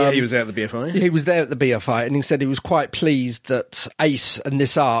that... he was there at the BFI. He was there at the BFI, and he said he was quite pleased that Ace and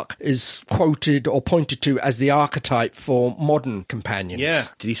this arc is quoted or pointed to as the archetype for modern companions. Yeah.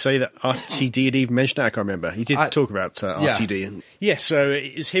 Did he say that RTD had even mentioned that? I can't remember. He did talk about RTD. And so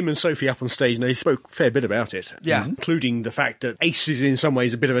it's him and Sophie up on stage, and they spoke a fair bit about it. Yeah. Including the fact that Ace is in some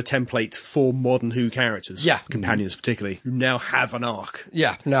ways a bit of a template for modern Who characters. Yeah. Companions particularly, who now have an arc.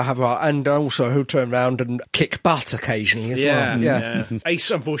 Yeah, now have an arc. And also who turn around and kick butt occasionally as well. Yeah.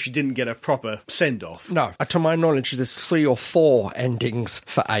 Ace, unfortunately, didn't get a proper send-off. No. To my knowledge, there's 3 or 4 endings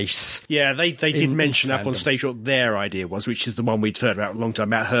for Ace. Yeah, they did mention up on stage what their idea was, which is the one we'd heard about a long time,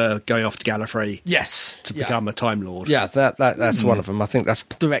 about her going off to Gallifrey. Yes. To become a Time Lord. Yeah, that's one of them. I think that's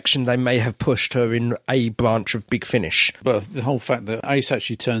the direction they may have pushed her in a branch of Big Finish. But the whole fact that Ace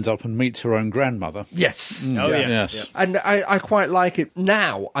actually turns up and meets her own grandmother. Yes. Yes. And I quite like it.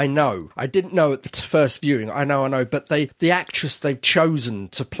 Now, I know. I didn't know at the first viewing. I know. But the actress they've chosen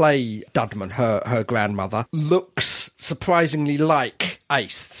to play Dudman, her grandmother, looks surprisingly like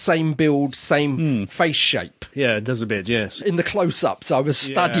Ace. Same build, same face shape. Yeah, it does a bit, yes. In the close-ups, I was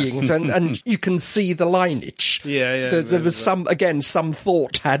studying, and you can see the lineage. Yeah. There was some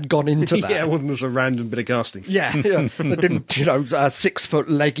thought had gone into that. Yeah, it wasn't just a random bit of casting. Yeah. They didn't, 6 foot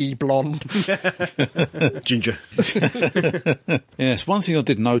leggy blonde. Ginger. Yes, one thing I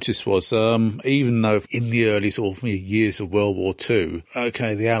did notice was, even though in the early sort of years of World War II,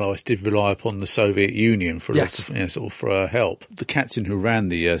 the Allies did rely upon the Soviet Union for lots of for help. The captain who ran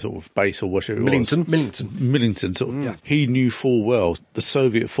the sort of base or whatever it was, Millington, he knew full well the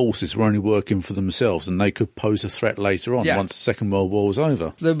Soviet forces were only working for themselves, and they could pose a threat later on once the Second World War was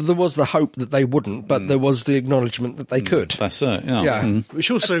over. There was the hope that they wouldn't, but there was the acknowledgement that they could. That's it. Yeah. We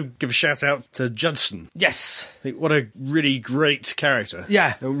should also give a shout out to Judson. Yes. I think what a really great character.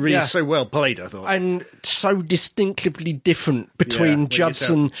 Yeah. Really so well played, I thought. And so distinctively different between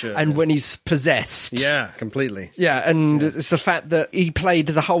Judson and when he's possessed. Yeah, completely. Yeah, and it's the fact that he played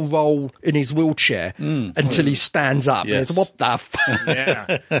the whole role in his wheelchair until he stands up. Yes. And it's, what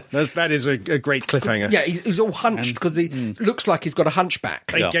the that is a great cliffhanger. Yeah, he's all hunched because he looks like he's got a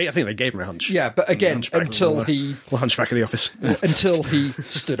hunchback. I think they gave him a hunch. Yeah, but again, until he... Well, hunchback of the office. Until he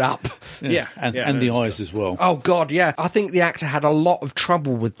stood up. And the eyes as well. Oh, God, yeah. I think the actor had a lot of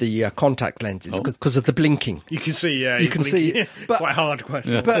trouble with the contact lenses because of the blinking. You can see, you can see, but, quite hard.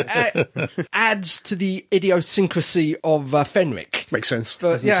 But adds to the idiosyncrasy of Fenric. Makes sense.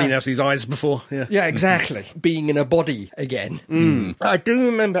 But, Hasn't seen out these eyes before. Yeah, exactly. Being in a body again. I do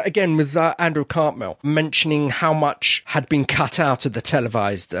remember, again, with Andrew Cartmel mentioning how much had been cut out of the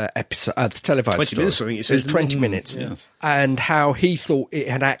televised episode, the televised 20 story. minutes, I think it says. It was 20 minutes. Yes. And how he thought it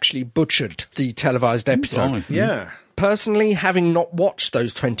had actually butchered the televised episode. Yeah. Personally, having not watched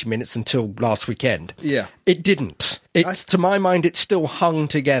those 20 minutes until last weekend, it didn't. It's, to my mind, it's still hung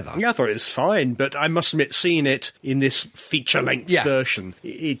together. Yeah, I thought it was fine, but I must admit, seeing it in this feature-length version,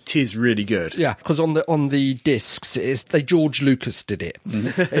 it is really good. Yeah, because on the discs, George Lucas did it.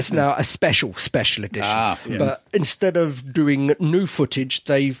 It's now a special edition. But instead of doing new footage,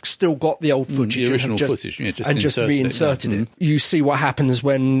 they've still got the old footage, the original footage, just reinserted it. You see what happens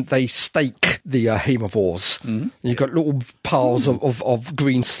when they stake the hemovores. You've got little piles of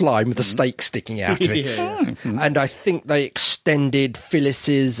green slime with a stake sticking out of it. And I think they extended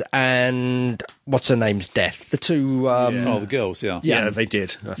Phyllis's and what's her name's death. The two... the girls, Yeah, they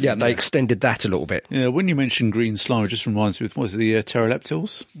did. They extended that a little bit. Yeah, when you mention green slime, it just reminds me of, what was it, the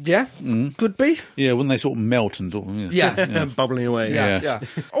pteroleptils? Yeah, could be. Yeah, when they sort of melt and sort of... bubbling away. Yeah.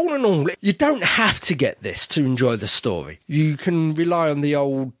 All in all, you don't have to get this to enjoy the story. You can rely on the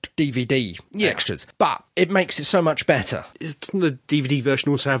old DVD extras, but it makes it so much better. Doesn't the DVD version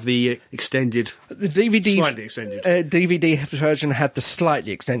also have the extended... The DVD... Slightly extended. DVD version had the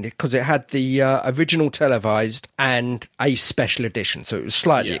slightly extended, because it had the original televised and a special edition, so it was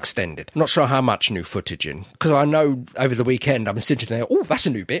slightly extended. I'm not sure how much new footage in, because I know over the weekend I'm sitting there, oh, that's a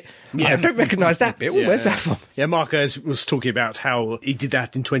new bit. I don't recognise that bit. Oh, where's that from? Yeah, Mark was talking about how he did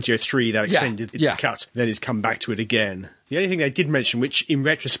that in 2003, that extended cut, then he's come back to it again. The only thing they did mention, which in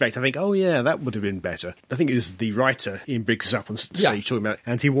retrospect I think, oh yeah, that would have been better. I think it was the writer Ian Briggs up on stage talking about it,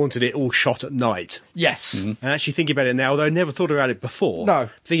 and he wanted it all shot at night. Yes. And actually thinking about it now, although I never thought about it before. No.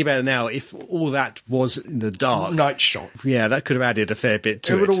 Thinking about it now, if all that was in the dark. Night shot. Yeah, that could have added a fair bit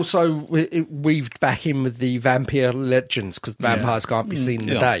to it. It would also weaved back in with the vampire legends, because vampires can't be seen in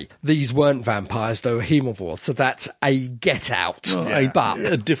the day. These weren't vampires, they were hemovores, so that's a get out.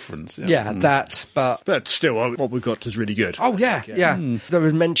 A difference. But still, what we've got is really good. Oh, yeah. They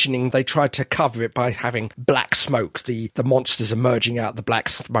were mentioning they tried to cover it by having black smoke, the monsters emerging out of the black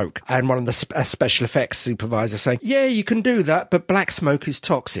smoke. And one of the special effects supervisors saying, yeah, you can do that, but black smoke is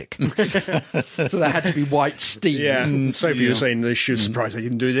toxic. So there had to be white steam. Yeah, Sophie was saying she was surprised they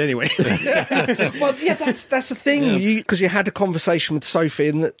didn't do it anyway. Well, yeah, that's the thing. Because you had a conversation with Sophie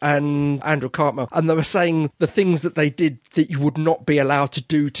and Andrew Cartmel, and they were saying the things that they did that you would not be allowed to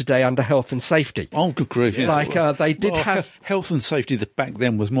do today under health and safety. Oh, good grief. Yes. Like, they did have... Health and safety that back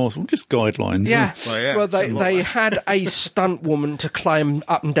then was more just guidelines. Yeah. Well, they had a stunt woman to climb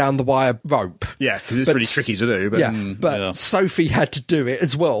up and down the wire rope. Yeah, because it's really tricky to do. But Sophie had to do it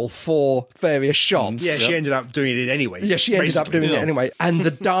as well for various shots. Yeah, she ended up doing it anyway. Yeah, she ended up doing it anyway. And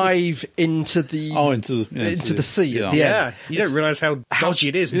the dive into the into the sea at the end. You don't realise how dodgy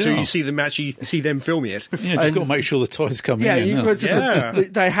it is until you see them actually see them filming it. Yeah, just got to make sure the tide's coming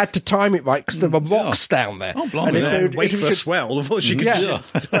in. They had to time it right because there were rocks down there. Oh, blimey. And wait for a swell before she could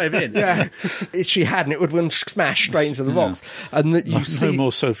dive in. Yeah, if she hadn't, it would have smashed straight into the rocks. And you see no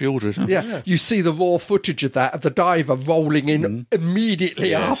more Sophie Aldred. Huh? You see the raw footage of that, of the diver rolling in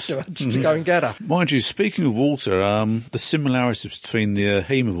immediately afterwards to go and get her. Mind you, speaking of water, the similarities between the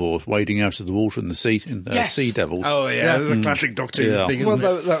hemovores wading out of the water and the sea devils. Oh yeah, the classic Doctor Who thing, isn't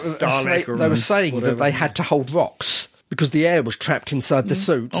it? They were saying that they had to hold rocks because the air was trapped inside the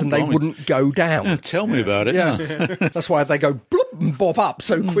suits and they wouldn't go down. Yeah, tell me about it. Yeah. That's why they go bloop and bob up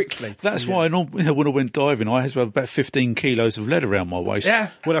so quickly. That's why when I went diving, I had to have about 15 kilos of lead around my waist. Yeah.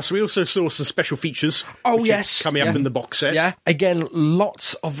 Well, so we also saw some special features. Oh, yes. Coming up in the box set. Yeah. Again,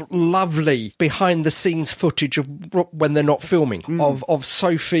 lots of lovely behind-the-scenes footage of when they're not filming, of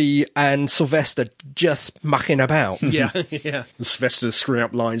Sophie and Sylvester just mucking about. Yeah. And Sylvester screwing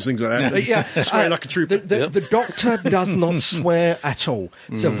up lines, things like that. Swearing like a trooper. The Doctor does not swear at all.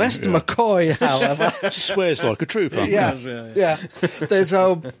 Sylvester McCoy, however, swears like a trooper. Yeah. There's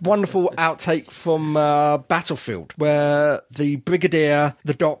a wonderful outtake from Battlefield where the Brigadier,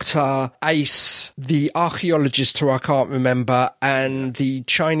 the Doctor, Ace, the archaeologist who I can't remember, and the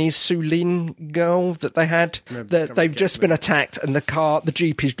Chinese Su Lin girl that they had, they've just been attacked and the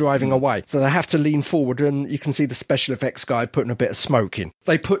Jeep is driving away. So they have to lean forward and you can see the special effects guy putting a bit of smoke in.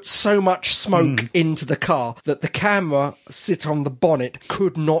 They put so much smoke into the car that the camera sit on the bonnet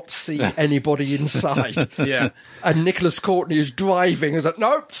could not see anybody inside. Yeah. And Nicholas Courtney is driving and like,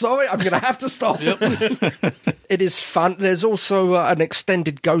 no, sorry, I'm going to have to stop. It is fun. There's also an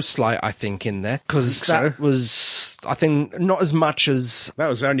extended Ghostlight, I think, in there, because that was, I think, not as much as... That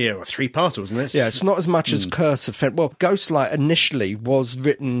was only a 3-parter, wasn't it? Yeah, it's not as much as Curse of Fenn. Well, Ghostlight initially was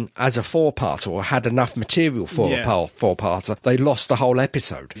written as a 4-parter, or had enough material for a 4-parter. They lost the whole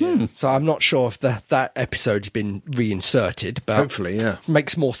episode. So I'm not sure if that episode's been reinserted, but... Hopefully, yeah.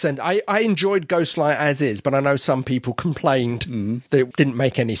 Makes more sense. I enjoyed Ghostlight as is, but I know some people complained that it didn't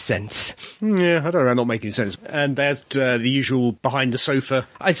make any sense. Yeah, I don't know, not making sense. And there's the usual behind the sofa.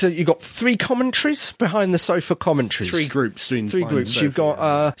 So you got 3 commentaries behind the sofa commentaries. entries. 3 groups doing Three Blind groups. Sophie. You've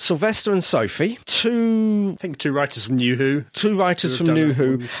got Sylvester and Sophie, two I think 2 writers from New Who. Two writers from done New that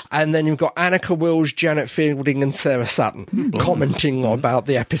Who, ones. and then you've got Annika Wills, Janet Fielding, and Sarah Sutton commenting about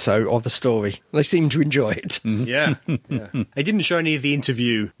the episode or the story. They seem to enjoy it. Yeah. They didn't show any of the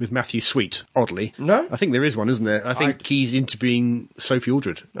interview with Matthew Sweet, oddly. No? I think there is one, isn't there? I think he's interviewing Sophie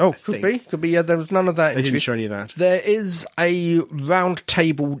Aldred. Oh, I could think. be. Yeah, there was none of that. They interview. didn't show any of that. There is a round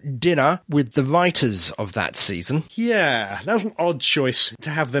table dinner with the writers of that season. Yeah, that was an odd choice to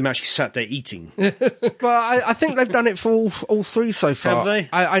have them actually sat there eating. But I think they've done it for all 3 so far. Have they?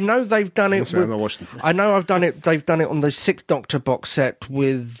 I know they've done it. Sorry, I've not watched them. I know I've done it. They've done it on the 6th Doctor box set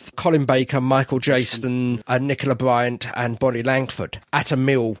with Colin Baker, Michael Jason, Nicola Bryant, and Bonnie Langford at a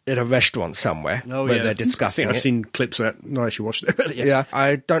meal in a restaurant somewhere where they're discussing I think it. I've seen clips of that. No, I actually watched it. But Yeah,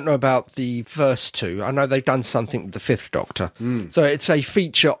 I don't know about the first 2. I know they've done something with the 5th Doctor. So it's a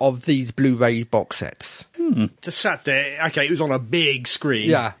feature of these Blu-ray box sets. Just sat there. Okay, it was on a big screen.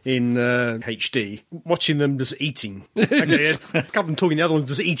 Yeah. In HD, watching them just eating. Okay, a couple of them talking, the other one's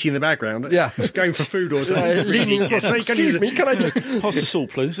just eating in the background. Yeah. Just going for food all the time. Leaning across. Excuse me, can I just... Pass the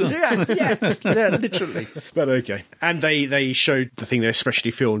salt, please. Yeah, yes, yeah, literally. But okay. And they showed the thing they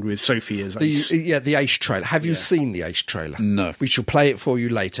especially filmed with Sophie as Ace. The Ace trailer. Have you seen the Ace trailer? No. We shall play it for you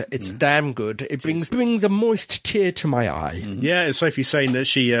later. It's damn good. It brings a moist tear to my eye. Yeah, and Sophie saying that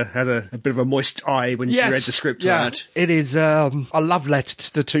she had a bit of a moist eye when she read the script. Yeah, Right? it is a love letter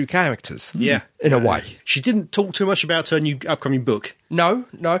to the 2 characters. Yeah. In a way. She didn't talk too much about her new upcoming book. No,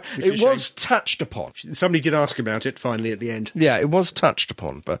 it is a was touched upon. Somebody did ask about it finally at the end. Yeah, it was touched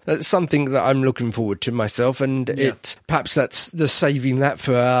upon, but it's something that I'm looking forward to myself, and perhaps that's the saving that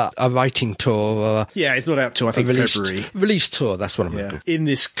for a writing tour or Yeah, it's not out till I think February. release tour. That's what I'm looking for. In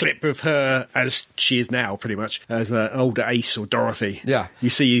this clip of her, as she is now pretty much, as an older Ace or Dorothy, Yeah.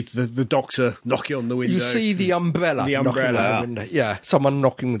 you see the Doctor knocking on the window. You see the umbrella. The knocking umbrella. on the window. Yeah, someone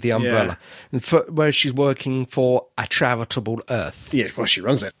knocking with the umbrella. And where she's working for a charitable Earth. Yeah, well, she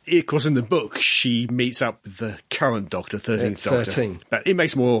runs it. Of course, in the book, she meets up with the current Doctor, 13th Doctor. 13. But it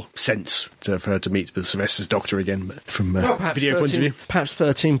makes more sense for her to meet with Sylvester's Doctor again from a Perhaps video point of view. Perhaps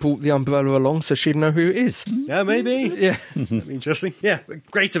 13 brought the umbrella along so she'd know who it is. Yeah, maybe. Yeah. That'd be interesting. Yeah, a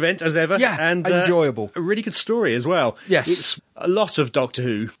great event as ever. Yeah, and enjoyable. A really good story as well. Yes. It's a lot of Doctor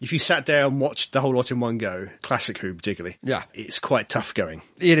Who. If you sat there and watched the whole lot in one go, classic Who particularly, Yeah. it's quite tough going.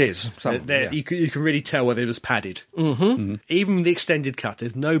 It is. You can really tell whether it was padded. Mm-hmm. Even the extended cut,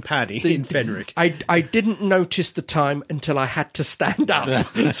 there's no padding in Fenric. I didn't notice the time until I had to stand up.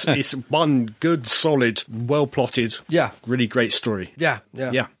 It's one good, solid, well plotted, Yeah. really great story. Yeah.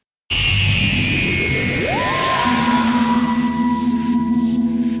 Yeah.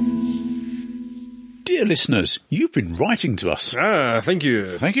 Dear listeners, you've been writing to us. Ah, thank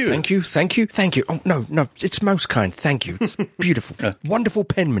you. Thank you. Thank you. Oh, no, it's most kind. Thank you. It's beautiful. Wonderful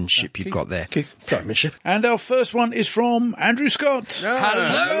penmanship you've got there. Keith. Penmanship. And our first one is from Andrew Scott.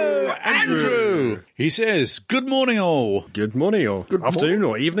 Hello, Andrew. He says, good morning all. Good morning, or afternoon,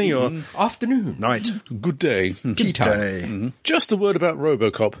 or evening, or Afternoon. night. Good day. Tea time. Day. Just a word about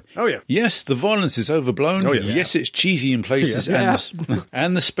RoboCop. Oh, yeah. Yes, the violence is overblown. Oh, yeah. Yes, it's cheesy in places,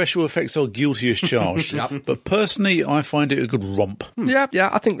 and the special effects are guilty as charged. Yep. But personally, I find it a good romp. Yeah,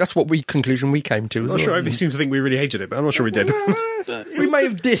 I think that's what conclusion we came to. I'm As not well. sure. Everybody seems to think we really hated it, but I'm not sure we did. We may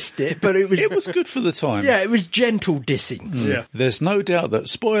have dissed it, but it was. It was good for the time. Yeah, it was gentle dissing. Yeah. There's no doubt that,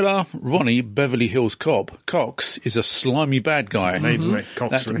 spoiler, Ronnie, Beverly Hills Cop, Cox, is a slimy bad guy. Name's mate,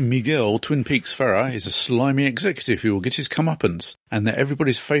 Cox, That really. Miguel, Twin Peaks Farah, is a slimy executive who will get his comeuppance. And that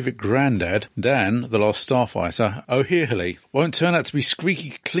everybody's favourite granddad, Dan, the last starfighter, O'Hirley, won't turn out to be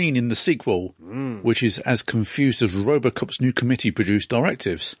squeaky clean in the sequel, which is as confused as RoboCop's new committee-produced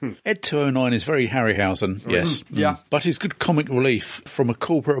directives. Ed 209 is very Harryhausen, yes. Yeah. But he's good comic relief from a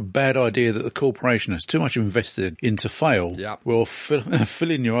corporate bad idea that the corporation has too much invested in to fail. Yeah. Well,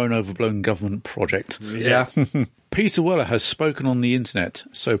 fill in your own overblown government project. Yeah. Peter Weller has spoken on the internet,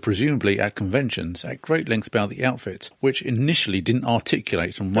 so presumably at conventions, at great length about the outfit, which initially didn't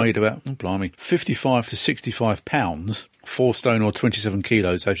articulate and weighed about, 55 to 65 pounds, 4 stone or 27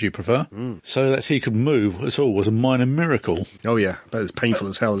 kilos as you prefer, so that he could move at all was a minor miracle. Oh, yeah. That is painful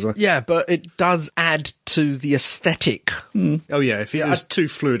as hell as well. Yeah, but it does add to the aesthetic. Oh, yeah. If it was too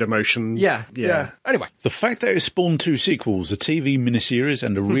fluid emotion. Yeah. Anyway. The fact that it spawned 2 sequels, a TV miniseries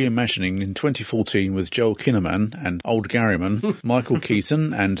and a reimagining in 2014 with Joel Kinnaman and Old Garryman, Michael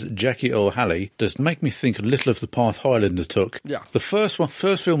Keaton and Jackie Earle Haley, does make me think a little of the path Highlander took. Yeah. The first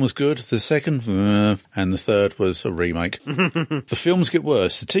film was good, the second, and the third was a remake. The films get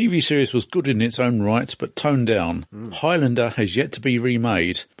worse. The TV series was good in its own right, but toned down. Highlander has yet to be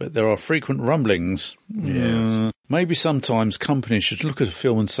remade, but there are frequent rumblings. Yes. Maybe sometimes companies should look at a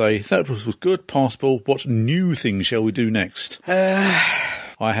film and say, that was good, passable, what new thing shall we do next?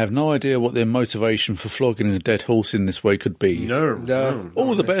 I have no idea what their motivation for flogging a dead horse in this way could be. No.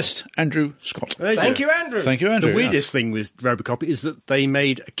 All the best, Andrew Scott. Thank you, Andrew. Thank you, Andrew. The weirdest thing with RoboCop is that they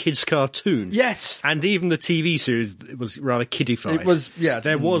made a kids' cartoon. Yes. And even the TV series was rather kiddified. It was, yeah.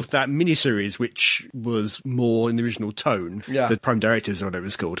 There was that miniseries which was more in the original tone. Yeah. The Prime Directors or whatever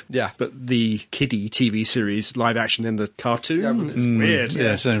it's called. Yeah. But the kiddie TV series, live action and the cartoon, it's weird.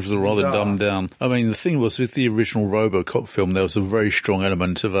 Yeah, it sounds rather dumbed down. I mean, the thing was, with the original RoboCop film, there was a very strong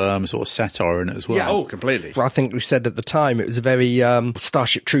element of sort of satire in it as well. Yeah. Oh, completely. Well, I think we said at the time it was a very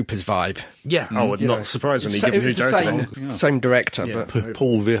Starship Troopers vibe. Yeah. Not surprisingly, It given was who the directed it. same director, Yeah. but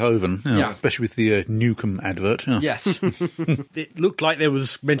Paul Verhoeven, Yeah. especially with the Newcomb advert. Yeah. yes. It looked like there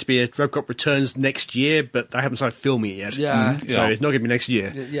was meant to be a RoboCop Returns next year, but they haven't started filming it yet. Yeah. So it's not going to be next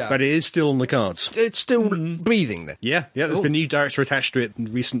year. Yeah. But it is still on the cards. It's still breathing then. Yeah, there's been a new director attached to it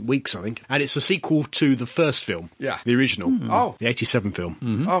in recent weeks, I think. And it's a sequel to the first film. Yeah. The original. Oh. The 87 film.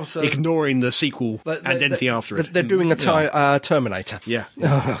 Oh, so Ignoring the sequel and anything after it. They're doing a Terminator. Yeah.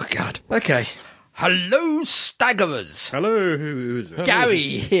 Oh, God. Okay. Hello, Staggerers. Hello, who is it?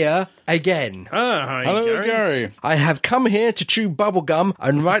 Gary here again. Hi, Hello, Gary. I have come here to chew bubblegum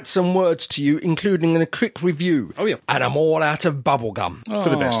and write some words to you, including a quick review. Oh, yeah. And I'm all out of bubblegum. For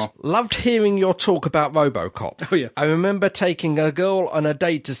the best. Loved hearing your talk about RoboCop. Oh, yeah. I remember taking a girl on a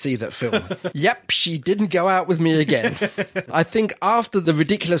date to see that film. Yep, she didn't go out with me again. I think after the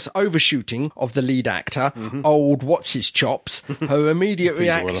ridiculous overshooting of the lead actor, old What's His Chops, her immediate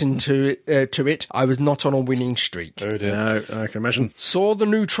reaction to it, I was not on a winning streak. Oh, dear. No, I can imagine. Saw the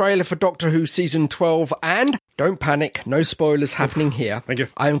new trailer for Doctor Who Season 12 and, don't panic, no spoilers happening here. Thank you.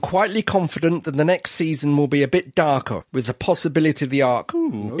 I am quietly confident that the next season will be a bit darker, with the possibility of the arc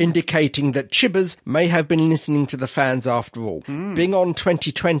indicating that Chibbers may have been listening to the fans after all. Being on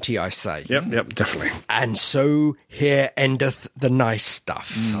 2020, I say. Yep, definitely. And so here endeth the nice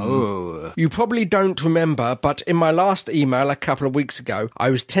stuff. Oh. You probably don't remember, but in my last email a couple of weeks ago, I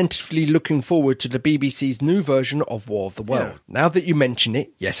was tentatively looking forward to the BBC's new version of War of the World. Now that you mention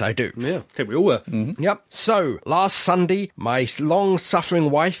it, yes, I do. Yeah, okay, we all were. Yep. So, last Sunday, my long-suffering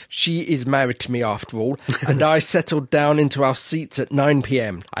wife, she is married to me after all, and I settled down into our seats at 9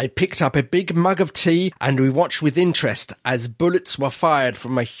 p.m. I picked up a big mug of tea, and we watched with interest as bullets were fired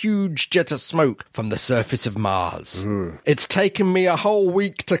from a huge jet of smoke from the surface of Mars. It's taken me a whole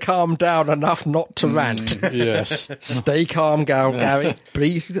week to calm down enough not to rant. Yes. Stay calm, Gary.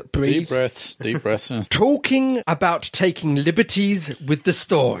 Breathe. Deep breaths. Yeah. Talking about taking liberties with the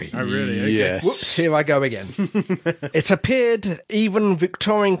story. Oh, really? Okay. Yes. Whoops, here I go again. It's appeared even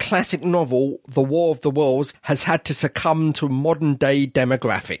Victorian classic novel The War of the Worlds has had to succumb to modern-day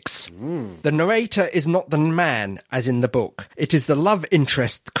demographics. The narrator is not the man, as in the book. It is the love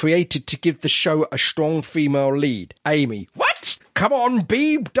interest created to give the show a strong female lead. Amy. What? Come on,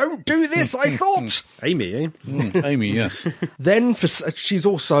 Beeb, don't do this, I thought. Amy, eh? Amy, yes. Then, she's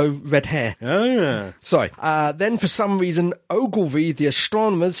also red hair. Oh, yeah. Sorry. Then, for some reason, Ogilvy, the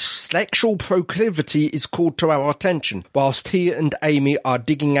astronomer's sexual proclivity is called to our attention, whilst he and Amy are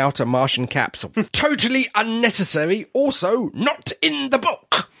digging out a Martian capsule. Totally unnecessary. Also, not in the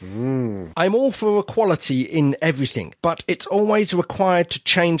book. I'm all for equality in everything, but it's always required to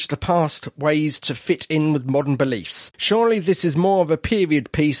change the past ways to fit in with modern beliefs. Surely this is more of a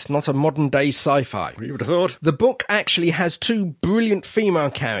period piece, not a modern-day sci-fi. You would have thought. The book actually has two brilliant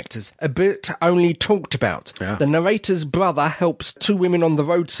female characters, a bit only talked about. Yeah. The narrator's brother helps two women on the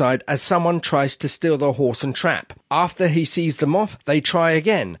roadside as someone tries to steal their horse and trap. After he sees them off, they try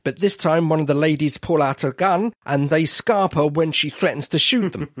again, but this time one of the ladies pull out a gun and they scarp her when she threatens to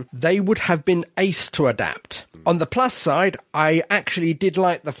shoot them. They would have been ace to adapt. On the plus side, I actually did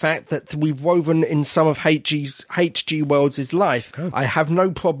like the fact that we've woven in some of H.G. Wells' life. I have no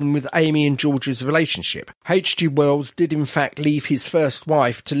problem with Amy and George's relationship. H.G. Wells did in fact leave his first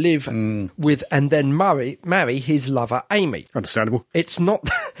wife to live with and then marry his lover Amy. Understandable. It's not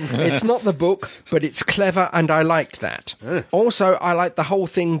the book, but it's clever and I liked that. Also, I like the whole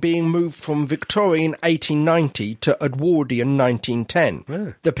thing being moved from Victorian 1890 to Edwardian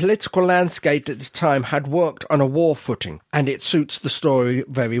 1910. The political landscape at this time had worked on a war footing, and it suits the story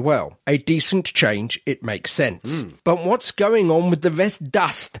very well. A decent change, it makes sense. But what's going on with the red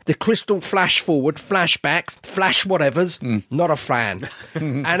dust, the crystal flash forward, flashbacks, flash whatevers? Not a fan.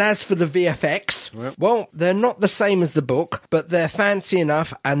 And as for the VFX, Well, they're not the same as the book, but they're fancy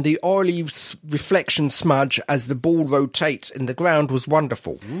enough, and the oily reflection smudge as the ball rotates in the ground was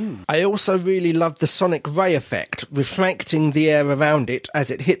wonderful. I also really loved the sonic ray effect, refracting the air around it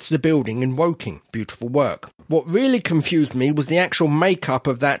as it hits the building in Woking. Beautiful work. What really confused me was the actual makeup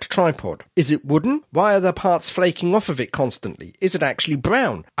of that tripod. Is it wooden? Why are the parts flaking off of it constantly? Is it actually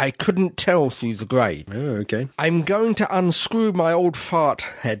brown? I couldn't tell through the grade. Oh, okay. I'm going to unscrew my old fart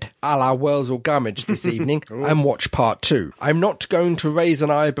head a la Wurzel Gummidge this evening and watch part 2. I'm not going to raise an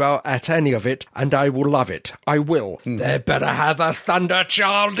eyebrow at any of it, and I will love it. I will. There better have a Thunder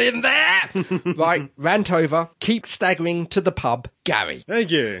Child in there! Right, rant over. Keep staggering to the pub. Gary.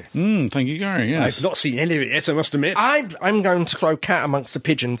 Thank you. Thank you, Gary. Yes. I've not seen any of it yet, I must admit. I'm going to throw cat amongst the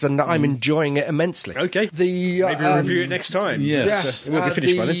pigeons, and I'm enjoying it immensely. Okay. Maybe we'll review it next time. Yes. It won't be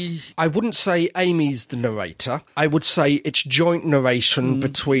finished by then. I wouldn't say Amy's the narrator. I would say it's joint narration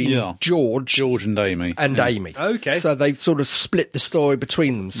between George and Amy. Amy. Okay. So they've sort of split the story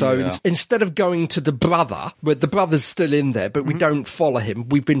between them. So instead of going to the brother, where the brother's still in there, but we don't follow him,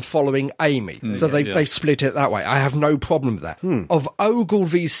 we've been following Amy. So they split it that way. I have no problem with that. Of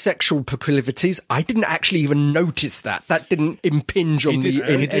Ogilvy's sexual proclivities, I didn't actually even notice that. That didn't impinge on me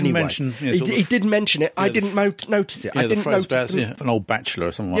in any way. He did mention it. I didn't notice it. I didn't notice an old bachelor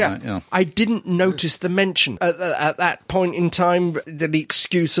or something like that. Yeah. I didn't notice the mention. At that point in time, the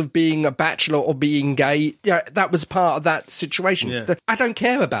excuse of being a bachelor or being gay, that was part of that situation. Yeah. I don't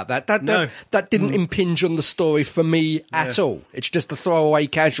care about that. That didn't impinge on the story for me at all. It's just a throwaway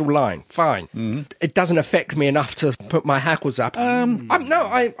casual line. Fine. It doesn't affect me enough to put my hackles up. I'm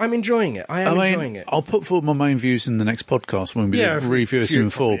enjoying it. I am enjoying it. I'll put forward my main views in the next podcast when we review it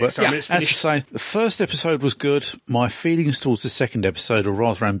in full. But as I say, the first episode was good. My feelings towards the second episode are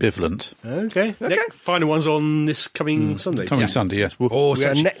rather ambivalent. Okay. Final one's on this coming Sunday. Sunday, yes.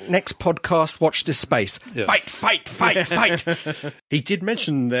 Next podcast, watch this space. Yeah. Fight. He did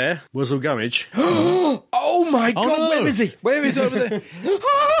mention there, Wurzel Gummidge. Oh my God, no. where is he? Where is he over there?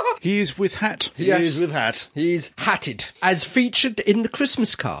 He is with Hat. He is with Hat. He's hatted, as featured in the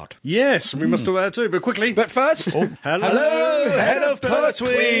Christmas card. Yes, we must do that too, but quickly. But first... Hello, Head of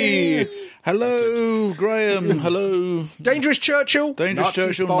Pertwee! Hello, Graham. Hello. Dangerous Churchill.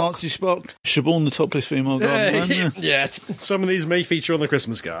 Nazi Spock. Siobhan, the topless female garden. Yes. Some of these may feature on the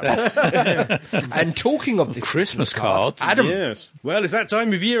Christmas card. And talking of the Christmas cards, Adam. Yes. Well, it's that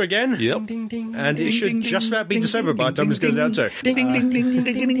time of year again. Yep. Ding, ding, and it should just about be December by the time this goes out too. But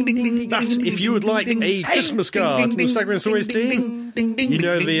if you would like a Christmas card from the Staggering Stories team, you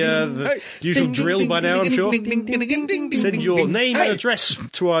know the usual drill by now, I'm sure. Send your name and address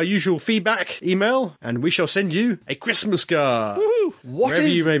to our usual feedback email, and we shall send you a Christmas card. Wherever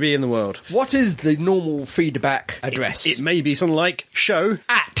you may be in the world. What is the normal feedback address? It may be something like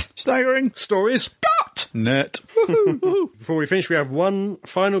show@staggeringstories.net. Before we finish, we have one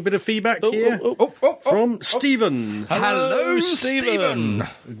final bit of feedback here from Stephen. Hello, Stephen.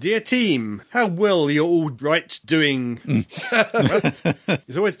 Dear team, how well you're all doing.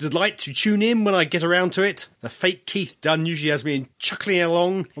 It's always a delight to tune in when I get around to it. The fake Keith Dunn usually has me chuckling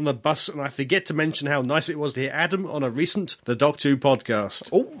along on the bus, and I forget to mention how nice it was to hear Adam on a recent The Doctor Who podcast.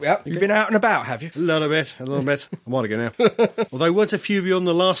 Oh, yeah. You've been out and about, have you? A little bit. A while ago now. Although weren't a few of you on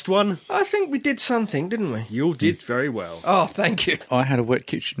the last one? I think we did something, didn't we? You all did very well. Oh, thank you. I had a wet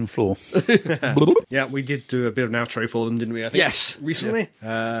kitchen floor. Yeah, we did do a bit of an outro for them, didn't we? I think. Yes. Recently.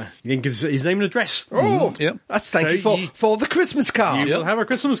 Yeah. You can give us his name and address. Oh, yep. That's thank you for the Christmas card. You will have a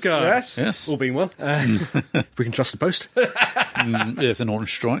Christmas card. Yes. All being well. We can trust the post. If they're not on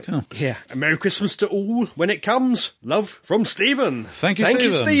strike. Oh. Yeah. A Merry Christmas to all when it comes. Love from Stephen. Thank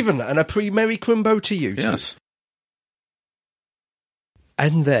you, Stephen. And a pre-Merry Crimbo to you too. Yes.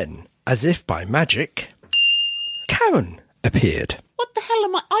 And then, as if by magic, Karen appeared. What the hell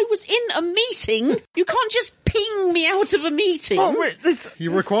am I? I was in a meeting. You can't just ping me out of a meeting.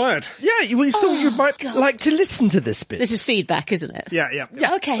 You're required. Yeah, we thought you might like to listen to this bit. This is feedback, isn't it? Yeah.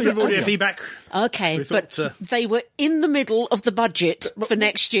 Okay. We've already feedback. Okay, but they were in the middle of the budget for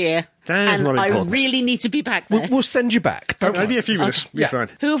next year, and I really need to be back there. We'll send you back. Don't be a few minutes. Yeah. Fine.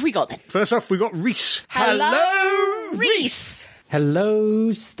 Who have we got then? First off, we got Reese. Hello, Reese. Hello,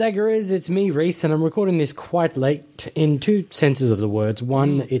 Staggerers. It's me, Reese, and I'm recording this quite late in two senses of the words.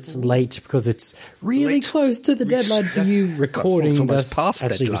 One, it's late because it's really close to the deadline for you recording this,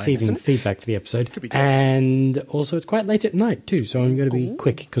 actually receiving feedback for the episode. And also, it's quite late at night, too, so I'm going to be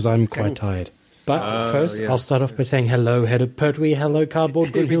quick because I'm quite tired. But first, I'll start off by saying hello, Head of Pertwee, hello,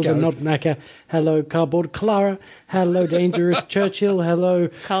 Cardboard Gunhilda Notnacker, hello, Cardboard Clara, hello, Dangerous Churchill, hello...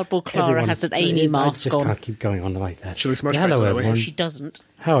 Cardboard Clara has an Amy mask on. I just can't keep going on like that. She looks much better hello, everyone. She doesn't.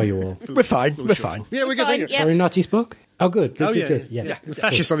 How are you all? We're fine. We're fine. Yeah, we're good. Yeah. Sorry, Nazi spoke? Oh, good. Yeah.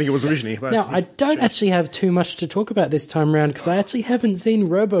 Fascist, I think it was originally. Now, I don't actually have too much to talk about this time around because I actually haven't seen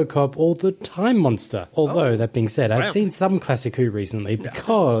RoboCop or The Time Monster. Although, that being said, I've seen some Classic Who recently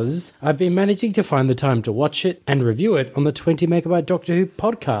because I've been managing to find the time to watch it and review it on the 20 Megabyte Doctor Who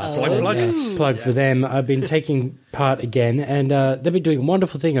podcast. Plug for them. I've been taking part again, and they've been doing a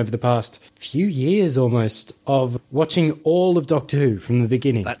wonderful thing over the past few years almost of watching all of Doctor Who from the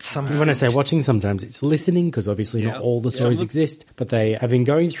beginning. That's something. When I say watching, sometimes it's listening because obviously not all the stories exist, but they have been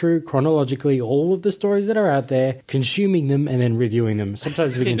going through chronologically all of the stories that are out there, consuming them and then reviewing them.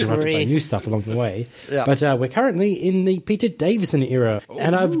 Sometimes we get interrupted by new stuff along the way, but we're currently in the Peter Davison era,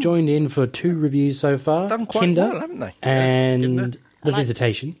 and I've joined in for 2 reviews so far. Done quite well, haven't they? And The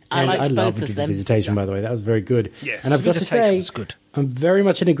Visitation. I loved both of The them. Visitation, by the way. That was very good. Yes. And I've got to say, was good. I'm very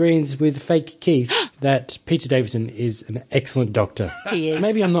much in agreement with Fake Keith that Peter Davison is an excellent doctor. He is.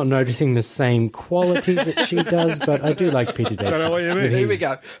 Maybe I'm not noticing the same qualities that she does, but I do like Peter Davison. know what you mean. With Here we his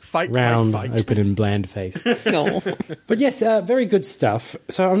go. Fight, round, fight, fight. open and bland face. No. But yes, very good stuff.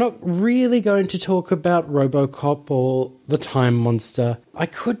 So I'm not really going to talk about RoboCop or The Time Monster. I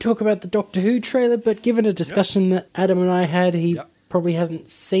could talk about the Doctor Who trailer, but given a discussion that Adam and I had, he probably hasn't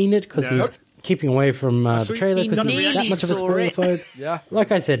seen it because he's keeping away from the trailer because he's that much of a spoilerphobe. Yeah.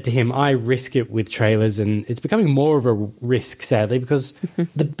 Like I said to him, I risk it with trailers, and it's becoming more of a risk, sadly, because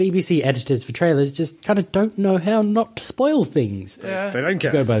the BBC editors for trailers just kind of don't know how not to spoil things. Yeah. They don't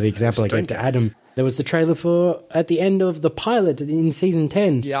care. To go by the example I gave to Adam, there was the trailer for at the end of the pilot in season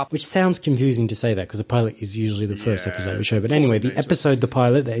 10, which sounds confusing to say that because the pilot is usually the first episode of the show. But anyway, the episode, the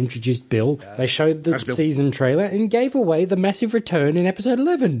pilot, that introduced Bill, they showed the season trailer and gave away the massive return in episode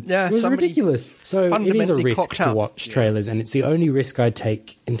 11. Yeah, it was ridiculous. So it is a risk to watch trailers, and it's the only risk I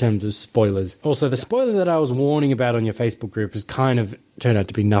take in terms of spoilers. Also, the spoiler that I was warning about on your Facebook group has kind of turned out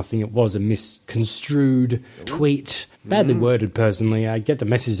to be nothing. It was a misconstrued tweet. Badly worded, personally. I get the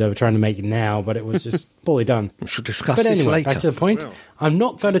message they were trying to make it now, but it was just poorly done. We should discuss But this anyway, later. back to the point. I'm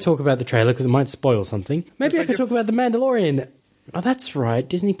not going to talk about the trailer because it might spoil something. Maybe I could talk about The Mandalorian. Oh, that's right.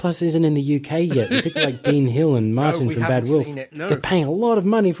 Disney Plus isn't in the UK yet. And people like Dean Hill and Martin from Bad Wolf, they're paying a lot of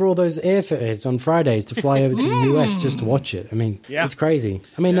money for all those airfares on Fridays to fly over to the US just to watch it. I mean, it's crazy.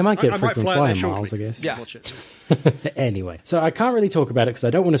 I mean, they might get frequent flyer miles, I guess. Yeah. Watch it. Anyway, so I can't really talk about it because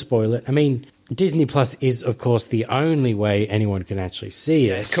I don't want to spoil it. I mean, Disney Plus is, of course, the only way anyone can actually see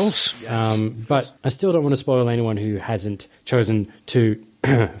it. Of course. Yes. But I still don't want to spoil anyone who hasn't chosen to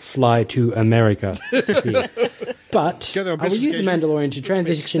fly to America to see it. But I will use The Mandalorian to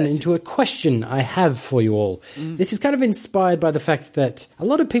transition into a question I have for you all. This is kind of inspired by the fact that a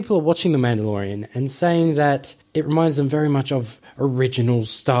lot of people are watching The Mandalorian and saying that it reminds them very much of original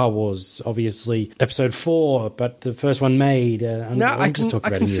Star Wars, obviously Episode 4, but the first one made. I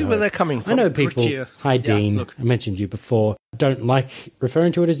can see where they're coming from. I know people. Hi, Dean. I mentioned you before. Don't like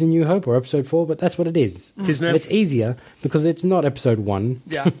referring to it as A New Hope or Episode 4, but that's what it is. It's easier because it's not Episode 1.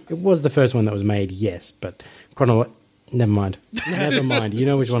 Yeah. It was the first one that was made, yes, but never mind. Never mind. You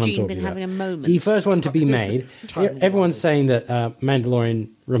know which one I'm talking about. Having a moment. The first one to be made. Everyone's saying that Mandalorian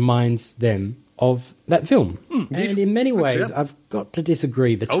reminds them of that film. And in many ways, I've got to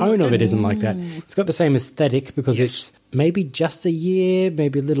disagree. The tone of it isn't like that. It's got the same aesthetic because it's maybe just a year,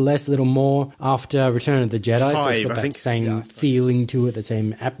 maybe a little less, a little more after Return of the Jedi. So it's got that same feeling to it, the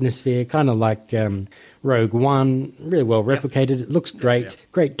same atmosphere, kind of like Rogue One. Really well replicated. It looks great.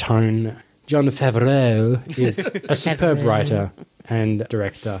 Great tone. Jon Favreau is a superb writer and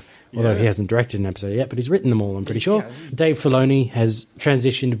director. Although he hasn't directed an episode yet, but he's written them all, I'm pretty sure. Dave Filoni has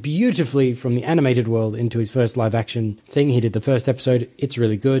transitioned beautifully from the animated world into his first live-action thing. He did the first episode. It's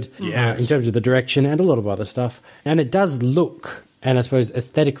really good in terms of the direction and a lot of other stuff. And it does look, and I suppose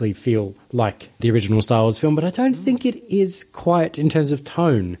aesthetically feel like the original Star Wars film, but I don't think it is quite in terms of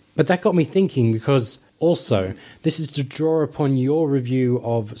tone. But that got me thinking because... Also, this is to draw upon your review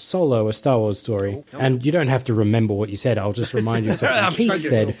of Solo, a Star Wars story. And you don't have to remember what you said. I'll just remind you of something Keith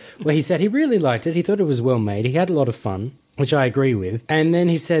said, where he said he really liked it. He thought it was well made. He had a lot of fun, which I agree with. And then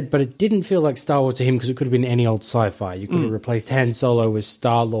he said, but it didn't feel like Star Wars to him because it could have been any old sci-fi. You could have replaced Han Solo with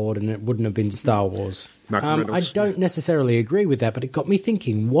Star-Lord and it wouldn't have been Star Wars. I don't necessarily agree with that, but it got me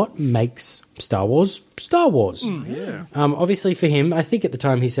thinking, what makes Star Wars Star Wars? Obviously for him, I think at the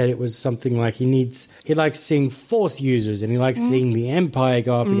time he said it was something like he likes seeing Force users and he likes seeing the Empire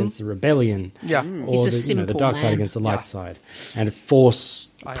go up against the Rebellion. Yeah. Or the dark side against the light side. And Force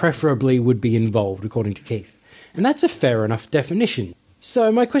preferably would be involved, according to Keith. And that's a fair enough definition.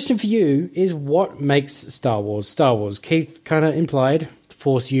 So my question for you is what makes Star Wars Star Wars? Keith kind of implied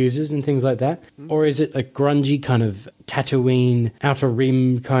Force users and things like that? Or is it a grungy kind of Tatooine, Outer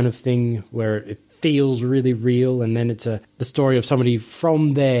Rim kind of thing where it feels really real, and then it's the story of somebody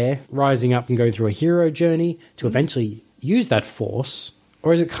from there rising up and going through a hero journey to eventually use that Force?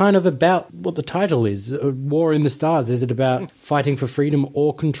 Or is it kind of about what the title is, War in the Stars? Is it about fighting for freedom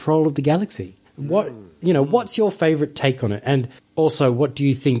or control of the galaxy? What's your favourite take on it? And also, what do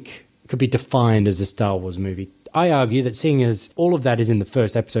you think could be defined as a Star Wars movie? I argue that seeing as all of that is in the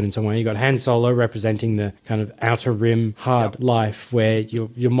first episode in some way, you got Han Solo representing the kind of outer rim hard life where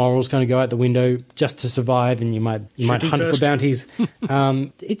your morals kind of go out the window just to survive, and you might hunt for bounties.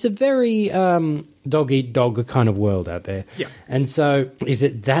 It's a very dog-eat-dog kind of world out there. Yeah. And so is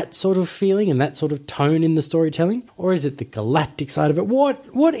it that sort of feeling and that sort of tone in the storytelling? Or is it the galactic side of it?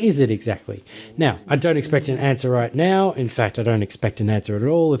 What is it exactly? Now, I don't expect an answer right now. In fact, I don't expect an answer at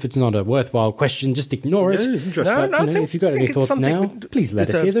all. If it's not a worthwhile question, just ignore it. It's interesting. If you've got any thoughts now, please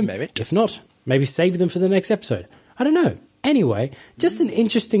let us hear them. Merit. If not, maybe save them for the next episode. I don't know. Anyway, just an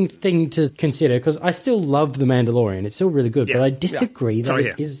interesting thing to consider, because I still love The Mandalorian. It's still really good, but I disagree that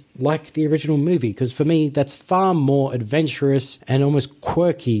it is like the original movie, because for me, that's far more adventurous and almost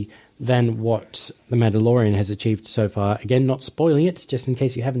quirky than what The Mandalorian has achieved so far. Again, not spoiling it, just in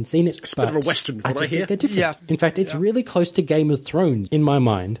case you haven't seen it. It's a bit of a Western, I just think they're different. Yeah. In fact, it's really close to Game of Thrones in my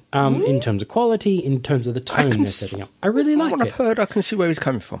mind, in terms of quality, in terms of the tone they're setting up. I really like it. What I've heard, I can see where he's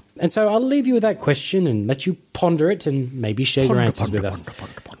coming from. And so I'll leave you with that question and let you ponder it and maybe share your answers with us.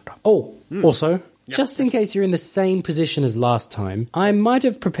 Also, just in case you're in the same position as last time, I might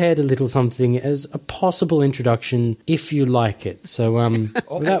have prepared a little something as a possible introduction if you like it. So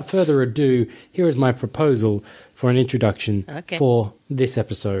without further ado, here is my proposal for an introduction for this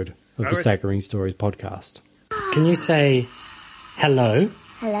episode of the Staggering Stories podcast. Can you say hello?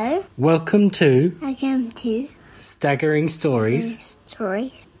 Hello. Welcome to Staggering Stories.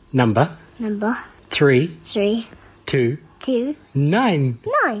 Number 3, 2, 9.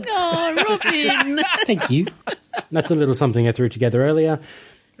 Oh, Robin! Thank you. That's a little something I threw together earlier.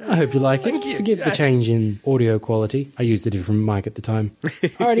 I hope you like it. Forgive the change in audio quality. I used a different mic at the time.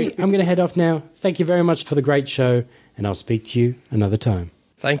 Alrighty, I'm going to head off now. Thank you very much for the great show, and I'll speak to you another time.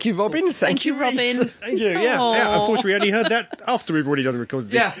 Thank you, Robin. Thank you, Robin. Thank you. Yeah. Unfortunately, we only heard that after we've already done the recording.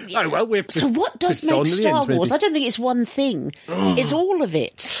 Yeah. Oh, well, So what does make Star Wars? I don't think it's one thing. It's all of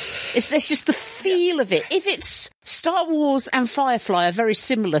it. There's just the feel of it. If it's Star Wars and Firefly are very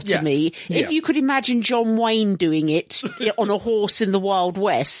similar to me. If you could imagine John Wayne doing it on a horse in the Wild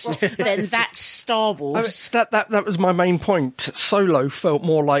West, then that's Star Wars. That was my main point. Solo felt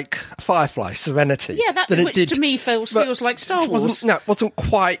more like Firefly, Serenity. Yeah, which to me feels like Star Wars. It wasn't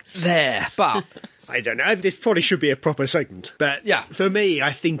quite there, but... I don't know. This probably should be a proper segment. But for me,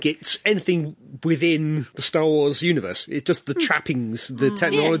 I think it's anything within the Star Wars universe. It's just the trappings, the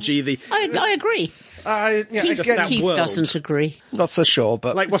technology, I agree. Keith doesn't agree. Not so sure,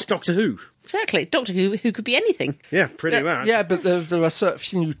 but... Like, what's Doctor Who? Exactly. Doctor Who could be anything. Yeah, pretty much. Yeah, but there are certain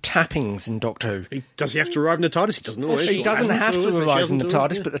few tappings in Doctor Who. Does he have to arrive in the TARDIS? He doesn't always. He doesn't have to arrive in the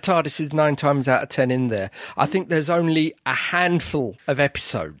TARDIS, but the TARDIS is 9 times out of 10 in there. I think there's only a handful of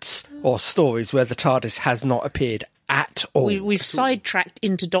episodes or stories where the TARDIS has not appeared at all. We've sidetracked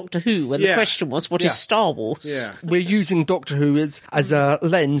into Doctor Who when the question was, what is Star Wars? Yeah. We're using Doctor Who as a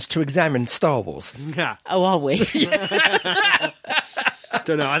lens to examine Star Wars. Yeah. Oh, are we?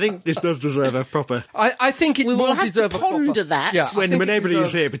 Don't know. I think this does deserve a proper... I think it we will have deserve to ponder that. Yeah, when everybody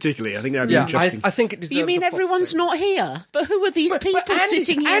is here, particularly. I think that would be interesting. I think it deserves You mean everyone's not here? But who are these people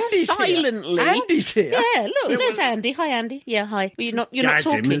sitting here silently? Andy's here. Yeah, look, there's Andy. Hi, Andy. Yeah, hi. But you're not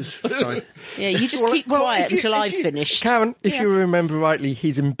talking. Fine. Yeah, you just keep quiet until I've finished. Karen, if you remember rightly,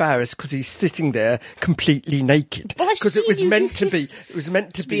 he's embarrassed because he's sitting there completely naked. Because it was meant to be. It was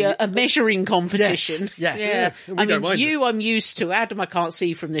meant to be a measuring competition. Yes. Yeah. I mean, I'm used to. Adam, I can't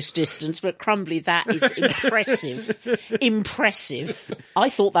see from this distance, but Crumbly, that is impressive. Impressive. I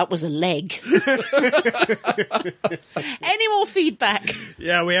thought that was a leg. Any more feedback?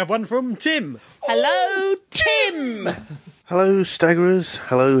 Yeah, we have one from Tim. Hello, Tim. Hello, Staggerers.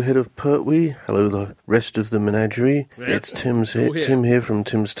 Hello, Head of Pertwee. Hello, the rest of the menagerie. Yeah. It's Tim here from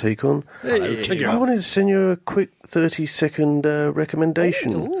Tim's Take On. Hello, Tim. I wanted to send you a quick 30-second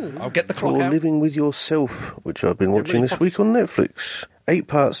recommendation. Ooh. I'll get the clock out. Living With Yourself, which I've been watching this week on Netflix.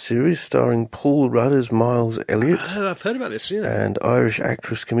 8-part series starring Paul Rudd as Miles Elliott. I've heard about this, yeah. And Irish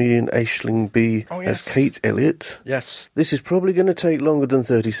actress-comedian Aisling Bea as Kate Elliott. Yes. This is probably going to take longer than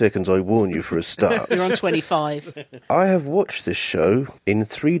 30 seconds, I warn you, for a start. You're on 25. I have watched this show in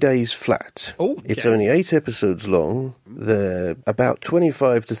 3 days flat. Oh, okay. It's only 8 episodes long. They're about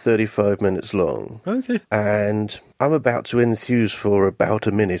 25 to 35 minutes long. Okay. And I'm about to enthuse for about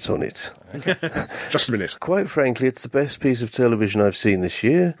a minute on it. Just a minute. Quite frankly, it's the best piece of television I've seen this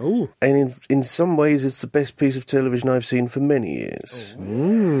year. Ooh. And in some ways, it's the best piece of television I've seen for many years.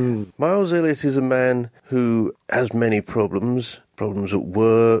 Miles Elliott is a man who has many problems at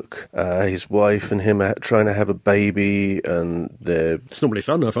work. His wife and him are trying to have a baby, and they're... It's not really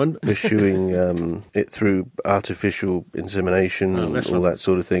fun, I find. pursuing it through artificial insemination and all that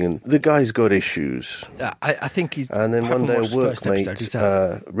sort of thing. And the guy's got issues. I think he's... And then one day a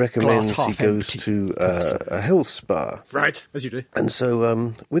workmate recommends he goes to a health spa. Right, as you do. And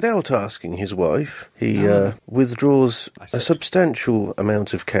so, without asking his wife, he withdraws a substantial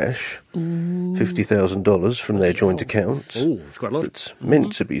amount of cash, $50,000 from their joint account. Oh, it's quite a lot. It's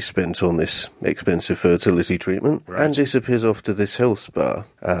meant to be spent on this expensive fertility treatment, and disappears off to this health spa,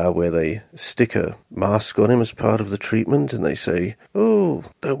 where they stick a mask on him as part of the treatment, and they say, "Oh,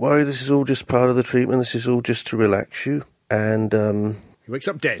 don't worry, this is all just part of the treatment, this is all just to relax you." And he wakes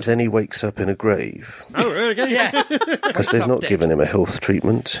up dead. Then he wakes up in a grave. Oh, okay. Yeah. Because they've not given him a health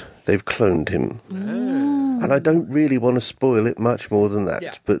treatment, they've cloned him. And I don't really want to spoil it much more than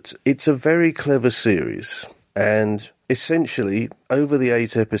that, but it's a very clever series, and essentially, over the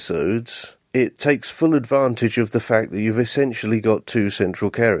 8 episodes, it takes full advantage of the fact that you've essentially got 2 central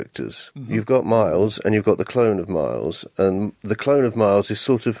characters. You've got Miles, and you've got the clone of Miles, and the clone of Miles is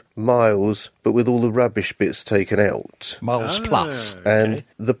sort of Miles, but with all the rubbish bits taken out. Miles Plus. And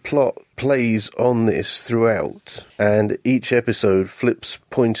the plot plays on this throughout, and each episode flips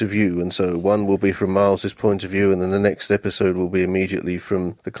point of view, and so one will be from Miles's point of view, and then the next episode will be immediately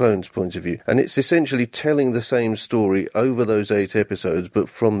from the clone's point of view. And it's essentially telling the same story over those 8 episodes, but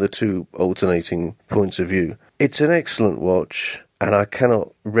from the 2 alternating points of view. It's an excellent watch, and I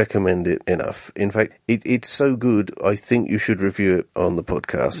cannot recommend it enough. In fact, it's so good, I think you should review it on the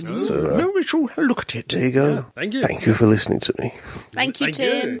podcast. We shall look at it. There you go. Yeah, thank you. Thank you for listening to me. Thank you,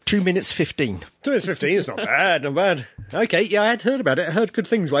 Tim. 2 minutes 15. 2 minutes 15 is not bad, not bad. Okay, yeah, I had heard about it. I heard good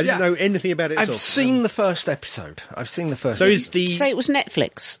things, but I didn't know anything about it at all. I've seen the first episode. So it was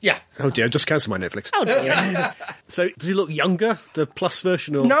Netflix? Yeah. Oh dear, just cancel my Netflix. Oh dear. So does he look younger, the Plus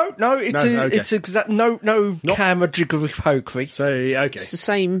version? Or? No, it's camera jiggery pokery. So, okay. It's the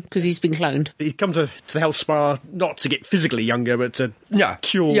same because he's been cloned. He's come to the health spa not to get physically younger, but to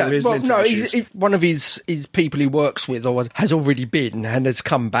cure his mental issues. One of his people he works with or has already been and has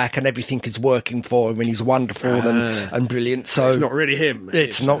come back, and everything is working for him, and he's wonderful and brilliant. So it's not really him.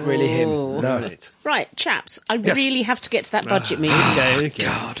 It's not really him. No. Right, chaps, I really have to get to that budget meeting. Okay.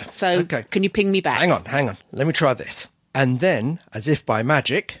 God. So can you ping me back? Hang on. Let me try this. And then, as if by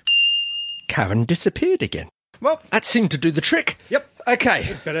magic, Karen disappeared again. Well, that seemed to do the trick. Yep.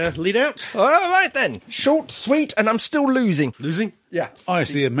 Okay. Better lead out. All right then. Short, sweet, and I'm still losing. Losing? Yeah. Oh,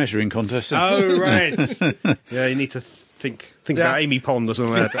 it's the measuring contest. Oh, right. Yeah, you need to think about Amy Pond or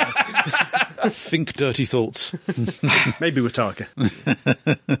something like that. Think dirty thoughts. Maybe with Tarka.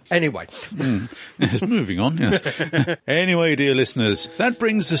 Anyway. Yes, moving on. Yes. Anyway, dear listeners, that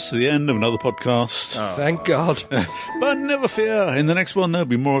brings us to the end of another podcast. Oh. Thank God. But never fear, in the next one there'll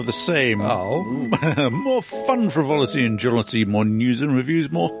be more of the same. Oh. More fun, frivolity and jollity, more news and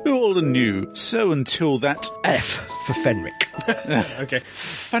reviews, more old and new. So until that... F for Fenric. Okay.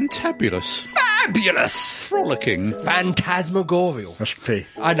 Fantabulous. Fabulous. Frolicking. Phantasmagorial. That's P.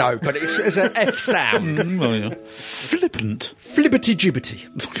 I know, but it's an F sound. Well, yeah. Flippant. Flibbity-gibbity.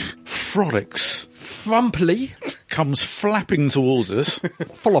 Frolics. Frumply. Comes flapping towards us.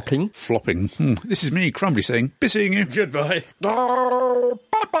 Flopping. Flopping. This is me, Crumbly, saying, be seeing you. Goodbye.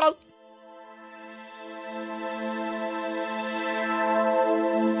 Bye-bye.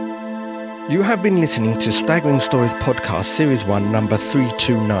 You have been listening to Staggering Stories Podcast, Series 1, number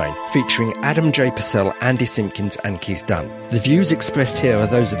 329, featuring Adam J. Purcell, Andy Simpkins and Keith Dunn. The views expressed here are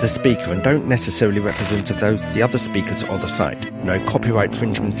those of the speaker and don't necessarily represent those of the other speakers or the site. No copyright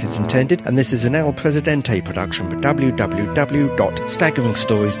infringement is intended, and this is an El Presidente production for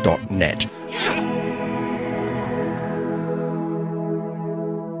www.staggeringstories.net.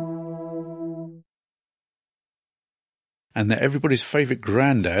 And that everybody's favourite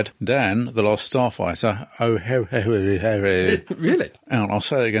granddad, Dan, the last starfighter, Really? I'll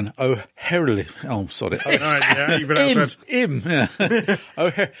say it again. O'Herily. Oh, sorry. Yeah, you pronounce that. Im. Yeah.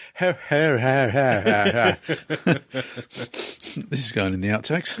 This is going in the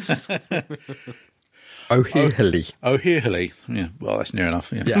outtakes. O'Herily. O'Herily. Yeah, well, that's near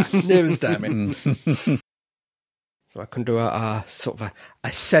enough. Yeah, near as damn it. So I can do a sort of a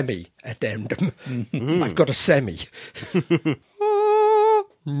semi-addendum. I've got a semi.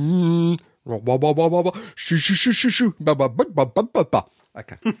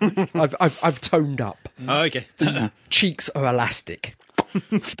 Okay. I've toned up. Oh, okay. The cheeks are elastic.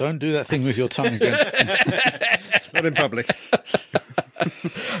 Don't do that thing with your tongue again. Not in public.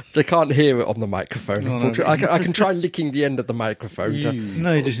 They can't hear it on the microphone, unfortunately. I can try licking the end of the microphone.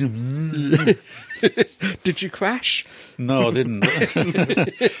 No, you just... Did you crash? No, I didn't.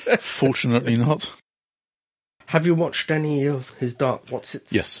 Fortunately not. Have you watched any of his Dark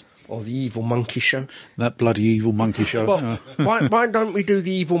Whatsits? Yes. Or the Evil Monkey Show? That bloody Evil Monkey Show. Well, why don't we do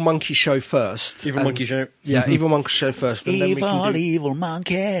the Evil Monkey Show first? Evil Monkey Show? Yeah, Evil Monkey Show first. And evil, then we can do... evil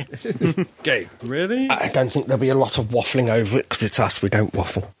monkey. Okay, really? I don't think there'll be a lot of waffling over it, because it's us, we don't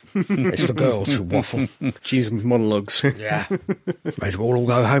waffle. It's the girls who waffle. She's monologues. Yeah. May as well all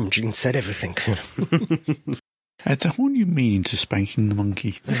go home. Jean said everything. Adds a whole new meaning to spanking the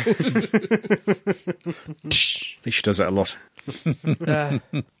monkey. I think she does that a lot.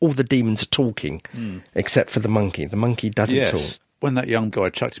 All the demons are talking, except for the monkey. The monkey doesn't talk. When that young guy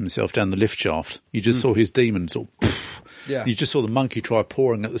chucked himself down the lift shaft, you just saw his demons sort of... Yeah. You just saw the monkey try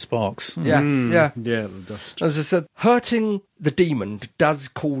pouring at the sparks. Yeah, yeah. Yeah, the dust. As I said, hurting the demon does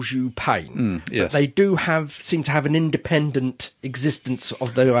cause you pain. Yes. But they do seem to have an independent existence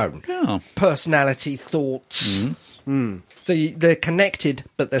of their own. Yeah. Personality, thoughts. So they're connected,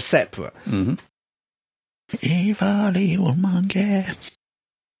 but they're separate. Evil, evil monkey.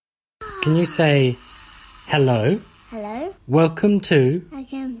 Can you say hello? Hello. Welcome to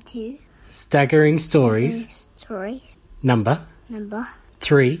Staggering Stories. Number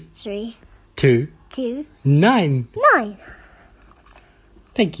 3 2 9.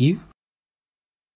 Thank you.